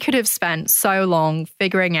conversation. We could have spent so long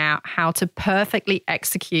figuring out how to perfectly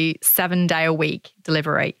execute 7 day a week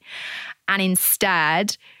delivery. And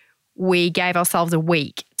instead, we gave ourselves a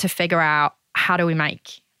week to figure out how do we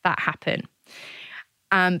make that happen.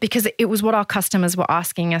 Because it was what our customers were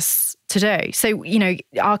asking us to do. So, you know,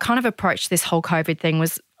 our kind of approach to this whole COVID thing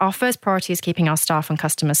was, our first priority is keeping our staff and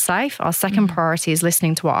customers safe. Our second priority is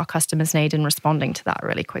listening to what our customers need and responding to that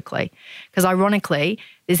really quickly. Because ironically,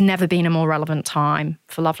 there's never been a more relevant time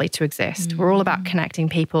for LVLY to exist. We're all about connecting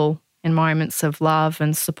people in moments of love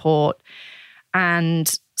and support.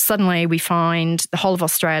 And suddenly we find the whole of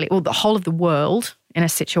Australia, or the whole of the world, in a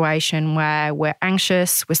situation where we're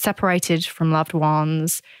anxious, we're separated from loved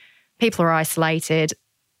ones, people are isolated.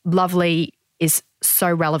 LVLY is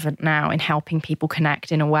so relevant now in helping people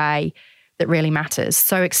connect in a way that really matters.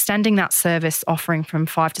 So extending that service offering from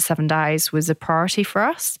 5 to 7 days was a priority for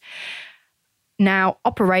us. Now,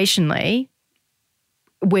 operationally,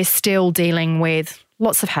 we're still dealing with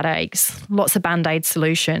lots of headaches, lots of Band-Aid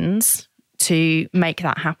solutions to make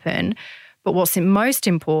that happen. But what's most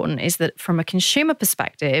important is that from a consumer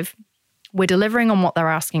perspective, we're delivering on what they're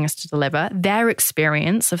asking us to deliver. Their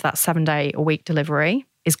experience of that 7 day a week delivery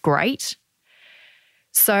is great.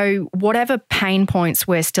 So whatever pain points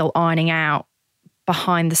we're still ironing out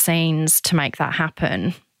behind the scenes to make that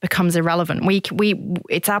happen becomes irrelevant.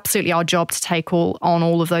 It's absolutely our job to take on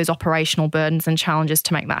all of those operational burdens and challenges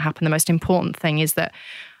to make that happen. The most important thing is that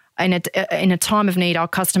in a time of need, our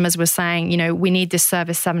customers were saying, you know, we need this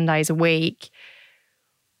service 7 days a week.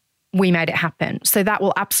 We made it happen. So that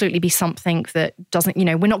will absolutely be something that doesn't, you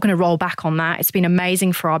know, we're not going to roll back on that. It's been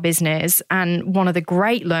amazing for our business. And one of the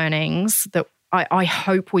great learnings that I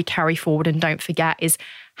hope we carry forward and don't forget is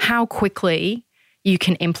how quickly you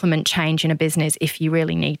can implement change in a business if you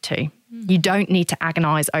really need to. You don't need to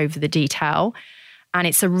agonize over the detail. And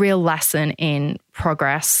it's a real lesson in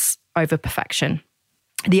progress over perfection.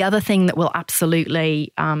 The other thing that we'll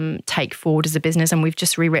absolutely take forward as a business, and we've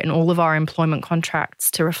just rewritten all of our employment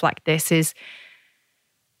contracts to reflect this, is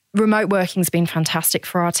remote working's been fantastic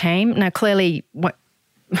for our team. Now, clearly,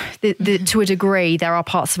 to a degree, there are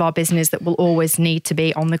parts of our business that will always need to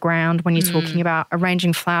be on the ground. When you're talking about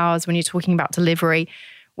arranging flowers, when you're talking about delivery,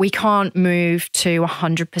 we can't move to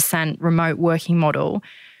 100% remote working model.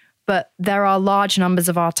 But there are large numbers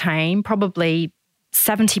of our team, probably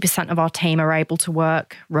 70% of our team are able to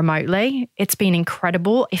work remotely. It's been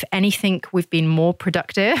incredible. If anything, we've been more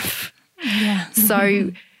productive. Yeah. So,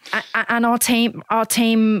 and our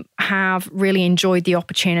team have really enjoyed the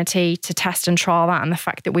opportunity to test and trial that, and the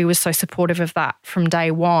fact that we were so supportive of that from day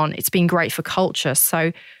one. It's been great for culture.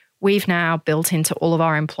 So we've now built into all of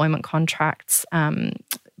our employment contracts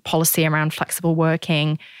policy around flexible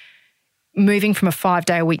working. moving from a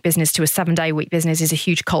 5-day-a-week business to a 7-day-a-week business is a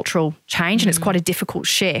huge cultural change and it's quite a difficult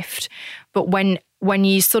shift. But when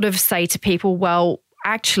you sort of say to people, well,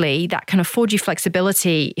 actually that can afford you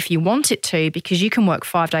flexibility if you want it to, because you can work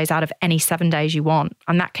 5 days out of any 7 days you want.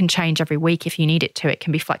 And that can change every week if you need it to. It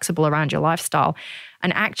can be flexible around your lifestyle.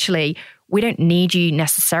 And actually, we don't need you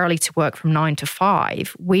necessarily to work from 9 to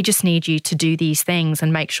 5. We just need you to do these things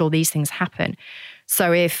and make sure these things happen.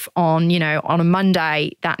 So if on a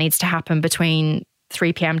Monday that needs to happen between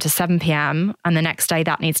 3 p.m. to 7 p.m. and the next day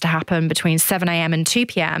that needs to happen between 7 a.m. and 2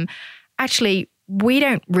 p.m., actually we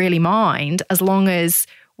don't really mind as long as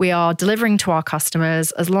we are delivering to our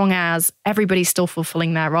customers, as long as everybody's still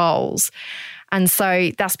fulfilling their roles. And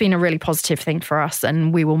so that's been a really positive thing for us,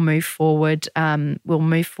 and we will move forward. We'll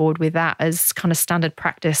move forward with that as kind of standard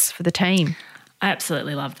practice for the team. I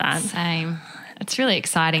absolutely love that. Same. It's really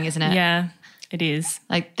exciting, isn't it? Yeah, it is.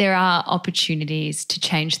 Like there are opportunities to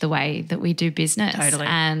change the way that we do business. Totally.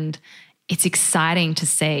 And it's exciting to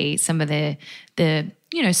see some of the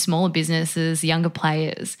smaller businesses, younger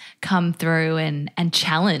players come through and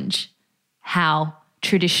challenge how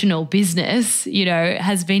traditional business,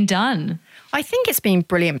 has been done. I think it's been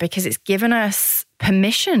brilliant because it's given us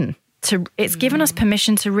permission to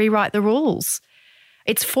rewrite the rules.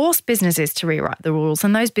 It's forced businesses to rewrite the rules,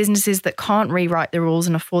 and those businesses that can't rewrite the rules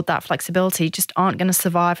and afford that flexibility just aren't going to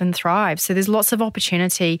survive and thrive. So there's lots of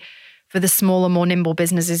opportunity for the smaller, more nimble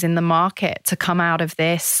businesses in the market to come out of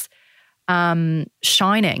this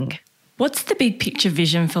shining. What's the big picture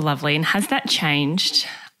vision for Lovely, and has that changed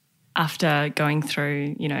after going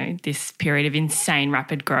through, this period of insane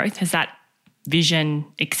rapid growth? Has that vision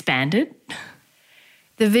expanded?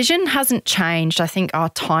 The vision hasn't changed. I think our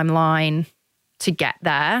timeline to get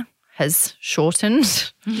there has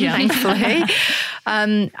shortened, thankfully.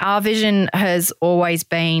 Our vision has always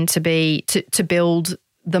been to build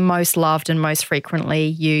the most loved and most frequently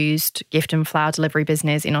used gift and flower delivery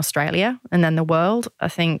business in Australia and then the world. I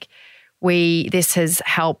think this has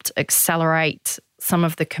helped accelerate some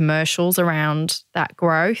of the commercials around that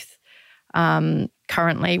growth.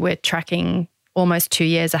 Currently, we're tracking almost 2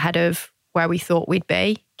 years ahead of where we thought we'd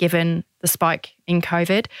be, given the spike in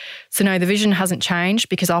COVID. So no, the vision hasn't changed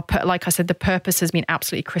because like I said, the purpose has been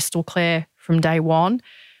absolutely crystal clear from day one.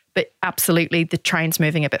 But absolutely, the train's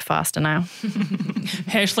moving a bit faster now.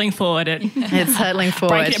 Hurtling forward. It's hurtling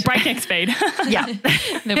forward. Breakneck speed. Yeah.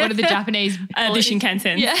 What are the Japanese? The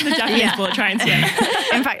Shinkansen. Yeah. The Japanese bullet trains, yeah.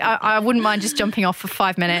 In fact, I wouldn't mind just jumping off for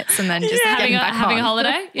 5 minutes and then just getting back having on. a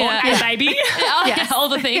holiday. Yeah. Or baby. All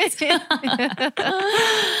the things.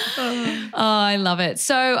 Oh, I love it.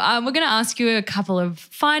 So we're going to ask you a couple of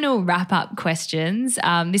final wrap-up questions.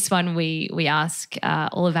 This one we ask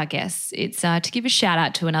all of our guests. It's to give a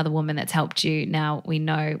shout-out to another woman that's helped you. Now, we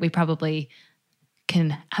know we probably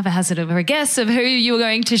can have a hazard of a guess of who you're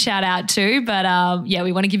going to shout out to, but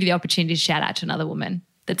we want to give you the opportunity to shout out to another woman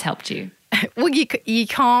that's helped you. Well, you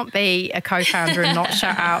can't be a co-founder and not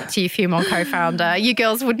shout out to your female co-founder. You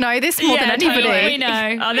girls would know this more than anybody. Totally. We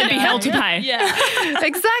know. Oh, there'd be hell to pay. Yeah.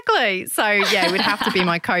 Exactly. So, it would have to be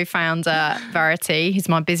my co-founder, Verity, who's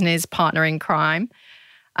my business partner in crime.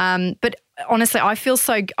 But honestly, I feel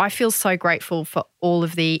so grateful for all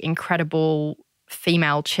of the incredible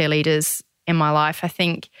female cheerleaders in my life. I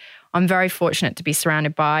think I'm very fortunate to be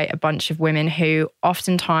surrounded by a bunch of women who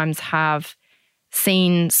oftentimes have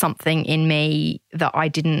seen something in me that I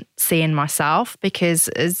didn't see in myself, because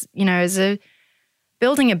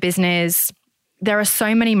building a business, there are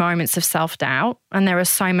so many moments of self-doubt and there are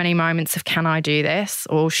so many moments of, can I do this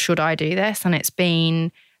or should I do this? And it's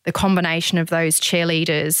been the combination of those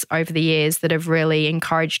cheerleaders over the years that have really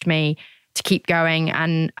encouraged me to keep going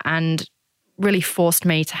and really forced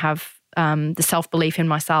me to have the self-belief in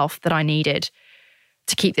myself that I needed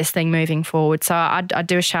to keep this thing moving forward. So I'd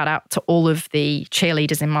do a shout out to all of the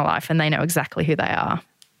cheerleaders in my life, and they know exactly who they are.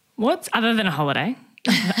 Other than a holiday,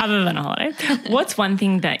 what's one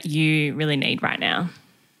thing that you really need right now?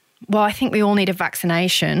 Well, I think we all need a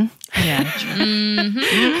vaccination. Yeah.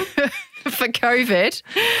 For COVID.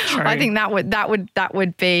 True. I think that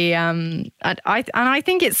would be I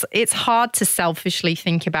think it's hard to selfishly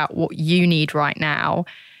think about what you need right now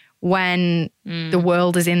when the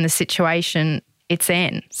world is in the situation it's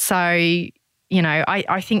in. So,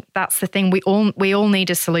 I think that's the thing. We all need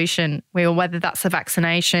a solution. Whether that's a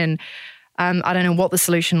vaccination, I don't know what the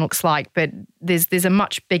solution looks like, but there's a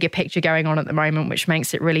much bigger picture going on at the moment, which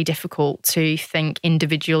makes it really difficult to think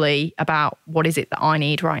individually about what is it that I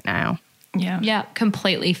need right now. Yeah,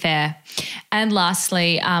 completely fair. And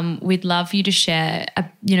lastly, we'd love you to share,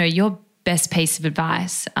 your best piece of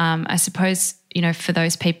advice. I suppose for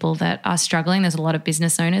those people that are struggling, there's a lot of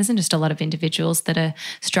business owners and just a lot of individuals that are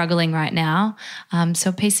struggling right now. So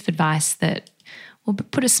a piece of advice that will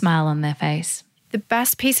put a smile on their face. The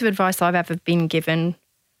best piece of advice I've ever been given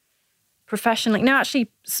professionally, no, actually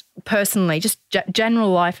personally, just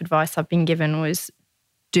general life advice I've been given was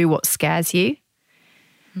do what scares you.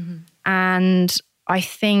 Mm-hmm. And I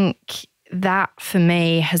think that for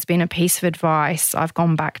me has been a piece of advice I've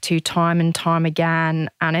gone back to time and time again,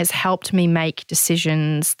 and has helped me make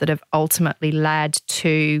decisions that have ultimately led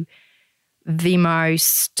to the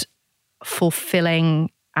most fulfilling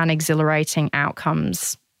and exhilarating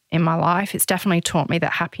outcomes in my life. It's definitely taught me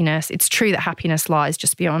that it's true that happiness lies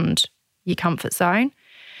just beyond your comfort zone.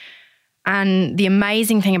 And the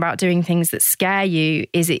amazing thing about doing things that scare you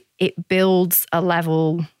is it builds a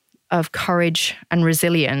level of courage and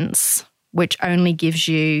resilience, which only gives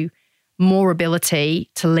you more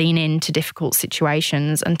ability to lean into difficult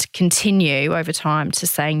situations and to continue over time to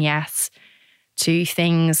saying yes to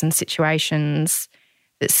things and situations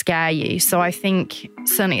that scare you. So I think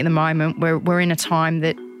certainly at the moment we're in a time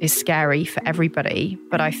that is scary for everybody,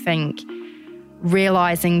 but I think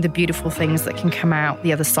realizing the beautiful things that can come out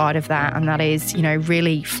the other side of that, and that is,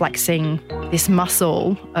 really flexing this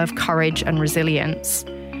muscle of courage and resilience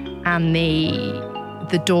and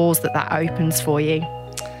the doors that opens for you.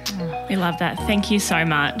 We love that. Thank you so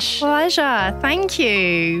much. Pleasure. Thank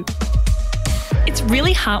you. It's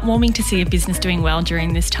really heartwarming to see a business doing well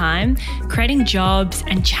during this time, creating jobs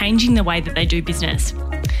and changing the way that they do business.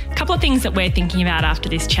 A couple of things that we're thinking about after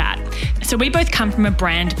this chat. So we both come from a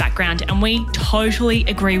brand background, and we totally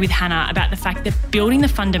agree with Hannah about the fact that building the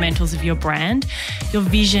fundamentals of your brand, your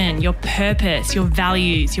vision, your purpose, your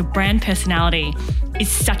values, your brand personality is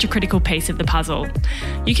such a critical piece of the puzzle.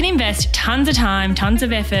 You can invest tons of time, tons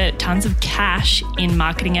of effort, tons of cash in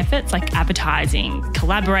marketing efforts like advertising,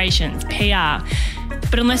 collaborations, PR.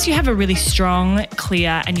 But unless you have a really strong,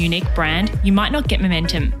 clear and unique brand, you might not get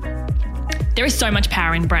momentum. There is so much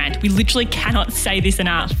power in brand. We literally cannot say this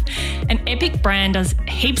enough. An epic brand does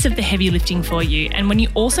heaps of the heavy lifting for you. And when you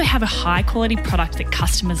also have a high quality product that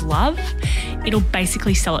customers love, it'll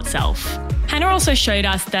basically sell itself. Hannah also showed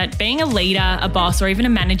us that being a leader, a boss, or even a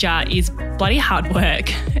manager is bloody hard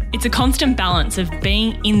work. It's a constant balance of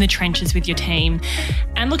being in the trenches with your team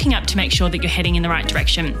and looking up to make sure that you're heading in the right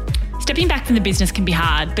direction. Stepping back from the business can be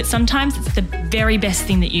hard, but sometimes it's the very best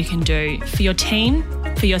thing that you can do for your team,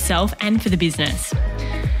 for yourself, and for the business.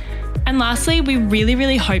 And lastly, we really,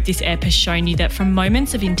 really hope this ep has shown you that from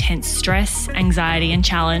moments of intense stress, anxiety, and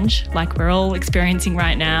challenge, like we're all experiencing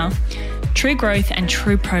right now, true growth and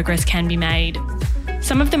true progress can be made.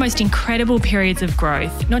 Some of the most incredible periods of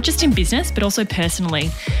growth, not just in business, but also personally,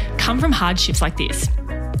 come from hardships like this.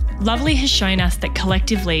 LVLY has shown us that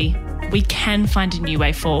collectively, we can find a new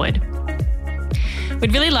way forward.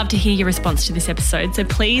 We'd really love to hear your response to this episode, so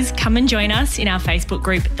please come and join us in our Facebook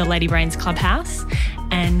group, the Lady Brains Clubhouse,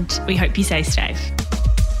 and we hope you stay safe.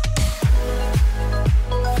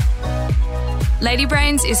 Lady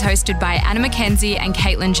Brains is hosted by Anna Mackenzie and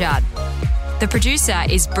Caitlin Judd. The producer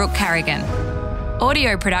is Brooke Carrigan.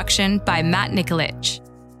 Audio production by Matt Nikolic.